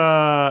he's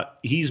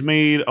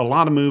made a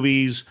lot of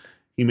movies.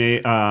 He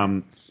made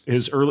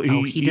his early.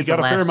 He did got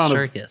The a fair Last amount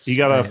Circus, of. He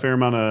got a right. fair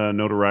amount of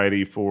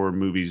notoriety for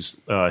movies.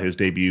 His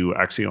debut,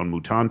 Acción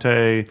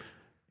Mutante,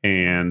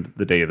 and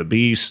The Day of the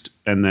Beast,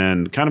 and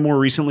then kind of more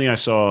recently, I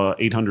saw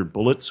 800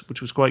 Bullets, which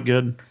was quite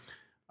good.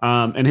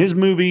 And his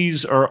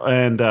movies are,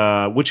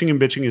 and Witching and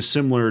Bitching is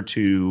similar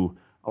to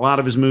a lot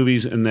of his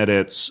movies in that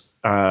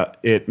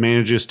it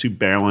manages to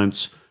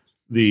balance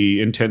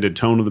the intended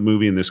tone of the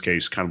movie, in this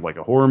case, kind of like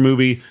a horror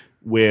movie,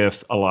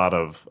 with a lot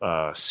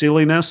of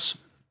silliness.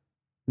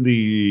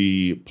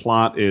 The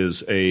plot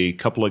is a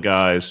couple of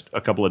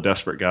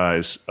desperate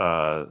guys,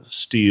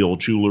 steal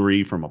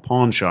jewelry from a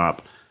pawn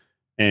shop,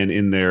 and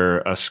in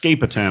their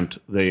escape attempt,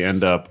 they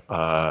end up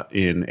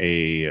in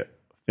a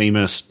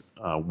famous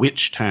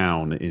witch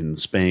town in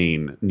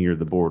Spain near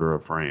the border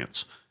of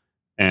France.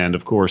 And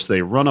of course,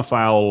 they run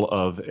afoul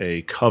of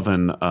a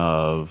coven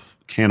of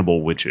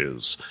cannibal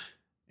witches.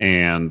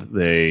 And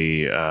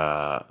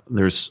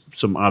there's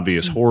some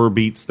obvious horror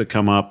beats that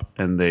come up,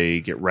 and they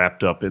get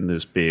wrapped up in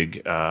this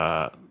big.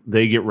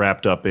 They get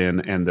wrapped up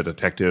in, and the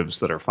detectives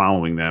that are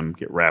following them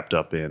get wrapped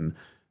up in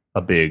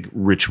a big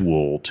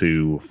ritual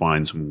to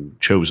find some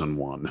chosen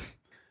one.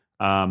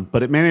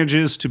 But it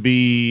manages to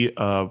be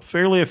a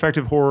fairly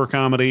effective horror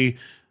comedy,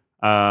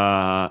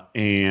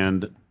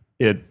 and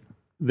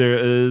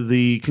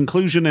the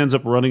conclusion ends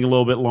up running a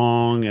little bit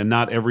long, and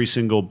not every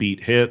single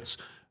beat hits,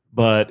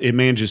 but it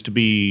manages to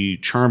be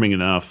charming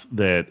enough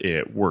that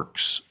it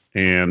works.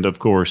 And of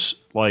course,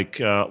 like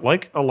a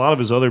lot of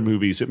his other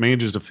movies, it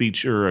manages to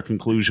feature a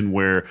conclusion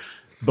where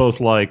both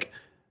like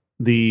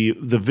the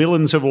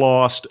villains have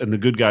lost and the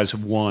good guys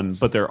have won,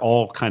 but they're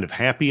all kind of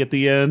happy at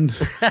the end.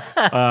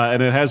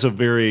 And it has a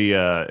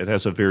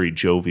very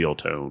jovial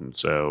tone.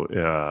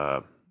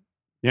 So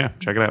yeah,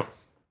 check it out.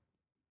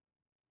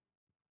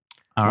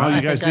 All Wow, right.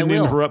 you guys didn't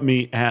interrupt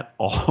me at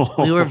all.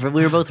 We were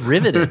both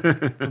riveted. We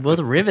were both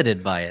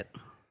riveted by it.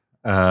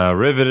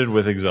 Riveted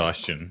with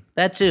exhaustion.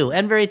 That too,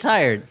 and very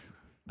tired.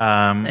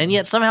 And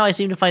yet somehow I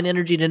seem to find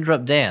energy to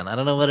interrupt Dan. I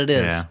don't know what it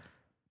is. Yeah.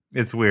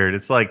 It's weird.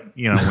 It's like,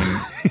 when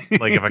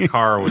like if a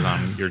car was on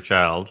your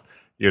child,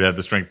 you'd have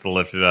the strength to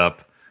lift it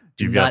up.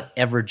 Do not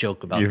ever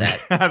joke about that.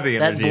 The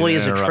That energy boy to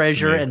is a interrupt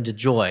treasure me. and a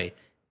joy.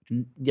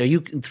 Are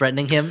you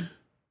threatening him?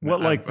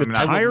 What, like I the mean,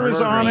 I would tire is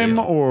murder on him,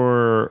 you.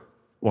 or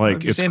like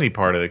Just it's any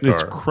part of the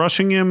it's car.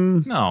 crushing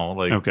him? No,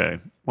 like Okay,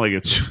 like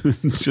it's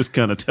it's just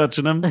kind of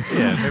touching him.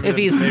 yeah,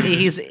 maybe If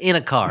he's in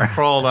a car.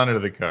 crawled under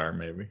the car,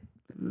 maybe.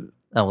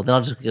 Oh, well, then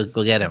I'll just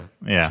go get him.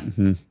 Yeah,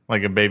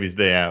 like a baby's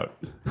day out.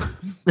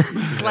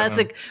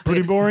 Classic.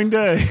 Pretty boring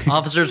day.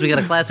 Officers, we got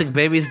a classic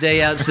baby's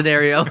day out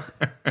scenario.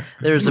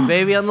 There's a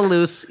baby on the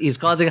loose. He's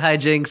causing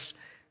hijinks,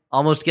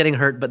 almost getting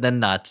hurt, but then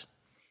not.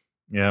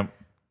 Yep,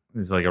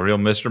 he's like a real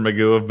Mr.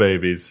 Magoo of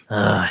babies.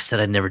 I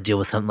said I'd never deal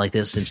with something like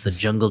this since the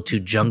Jungle to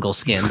Jungle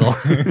scandal.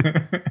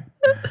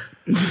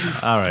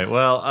 All right,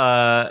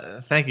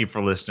 well, thank you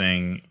for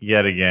listening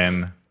yet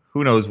again.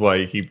 Who knows why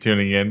you keep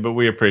tuning in, but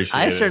we appreciate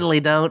it. I certainly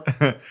don't. For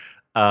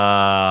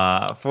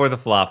the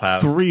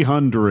Flophouse.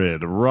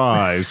 300,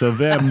 Rise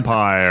of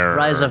Empire.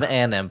 Rise of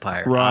an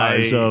empire.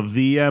 Rise of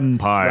the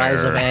Empire.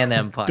 Rise of an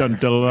empire. Dun, dun,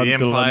 dun, The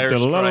dun, Empire dun,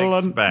 dun,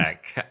 Strikes dun.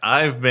 Back.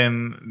 I've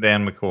been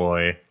Dan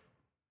McCoy.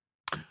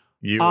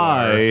 You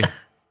I are.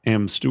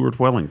 am Stuart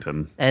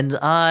Wellington. And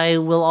I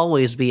will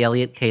always be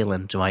Elliot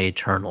Kalin to my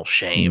eternal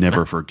shame.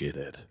 Never forget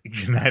it.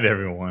 Good night,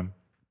 everyone.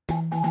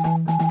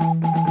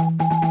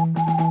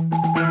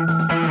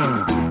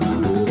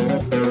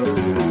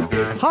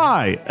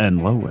 Hi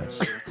and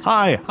Lois.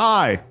 Hi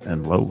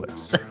and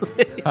Lois.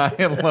 Hi,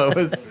 and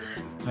Lois.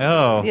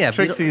 Oh, Yeah, if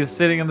you Trixie is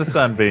sitting in the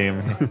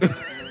sunbeam.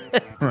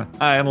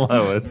 Hi, and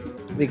Lois.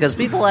 Because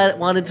people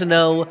wanted to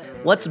know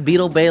what's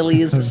Beetle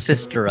Bailey's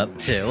sister up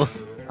to. Oh,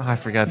 I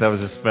forgot that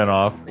was a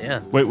spinoff. Yeah.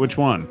 Wait, which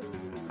one?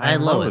 Hi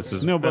and Lois.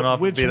 is a No, spinoff but of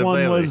which Beetle one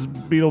Bailey. was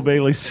Beetle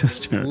Bailey's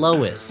sister?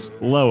 Lois.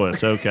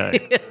 Lois,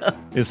 okay.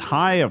 Is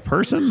Hi a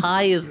person?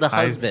 Hi is the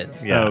Hi's- husband.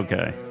 Yeah.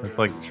 Okay. It's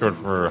like short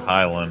for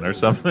Highland or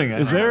something.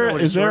 Is know there what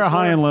it's is there short a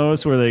Hi for. and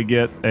Lois where they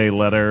get a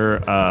letter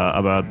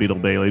about Beetle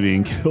Bailey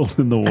being killed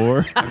in the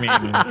war? I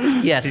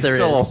mean, Yes, he's there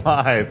still is.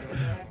 alive.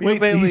 Beetle Wait,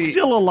 Bailey, he's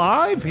still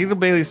alive? Beetle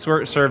Bailey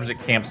serves at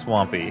Camp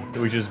Swampy,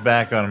 which is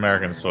back on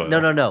American soil. No.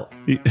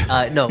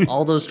 No,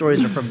 all those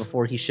stories are from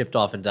before he shipped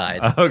off and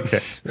died. Okay.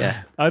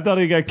 Yeah. I thought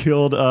he got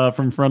killed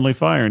from friendly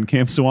fire in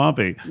Camp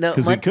Swampy No,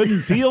 because he my-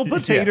 couldn't peel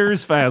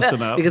potatoes fast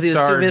enough. Because he was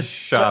too Sarge busy.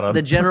 shot him.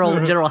 The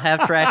general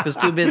half track was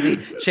too busy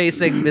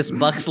chasing Miss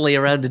Buxley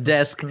around a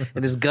desk,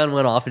 and his gun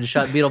went off and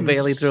shot Beetle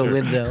Bailey through a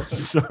window.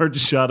 Sarge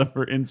shot him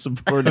for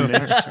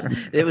insubordination.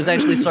 It was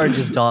actually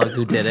Sarge's dog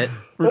who did it.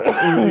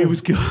 He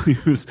was killed.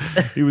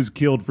 He was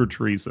killed for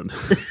treason.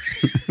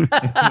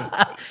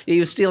 He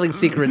was stealing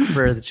secrets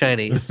for the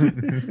Chinese.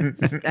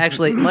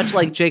 Actually, much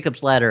like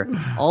Jacob's Ladder,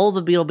 all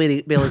the Beetle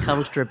Bailey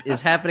comic strip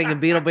is happening in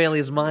Beetle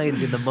Bailey's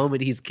mind in the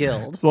moment he's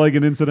killed. It's like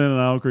an incident on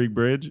Owl Creek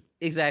Bridge.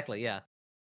 Exactly, yeah.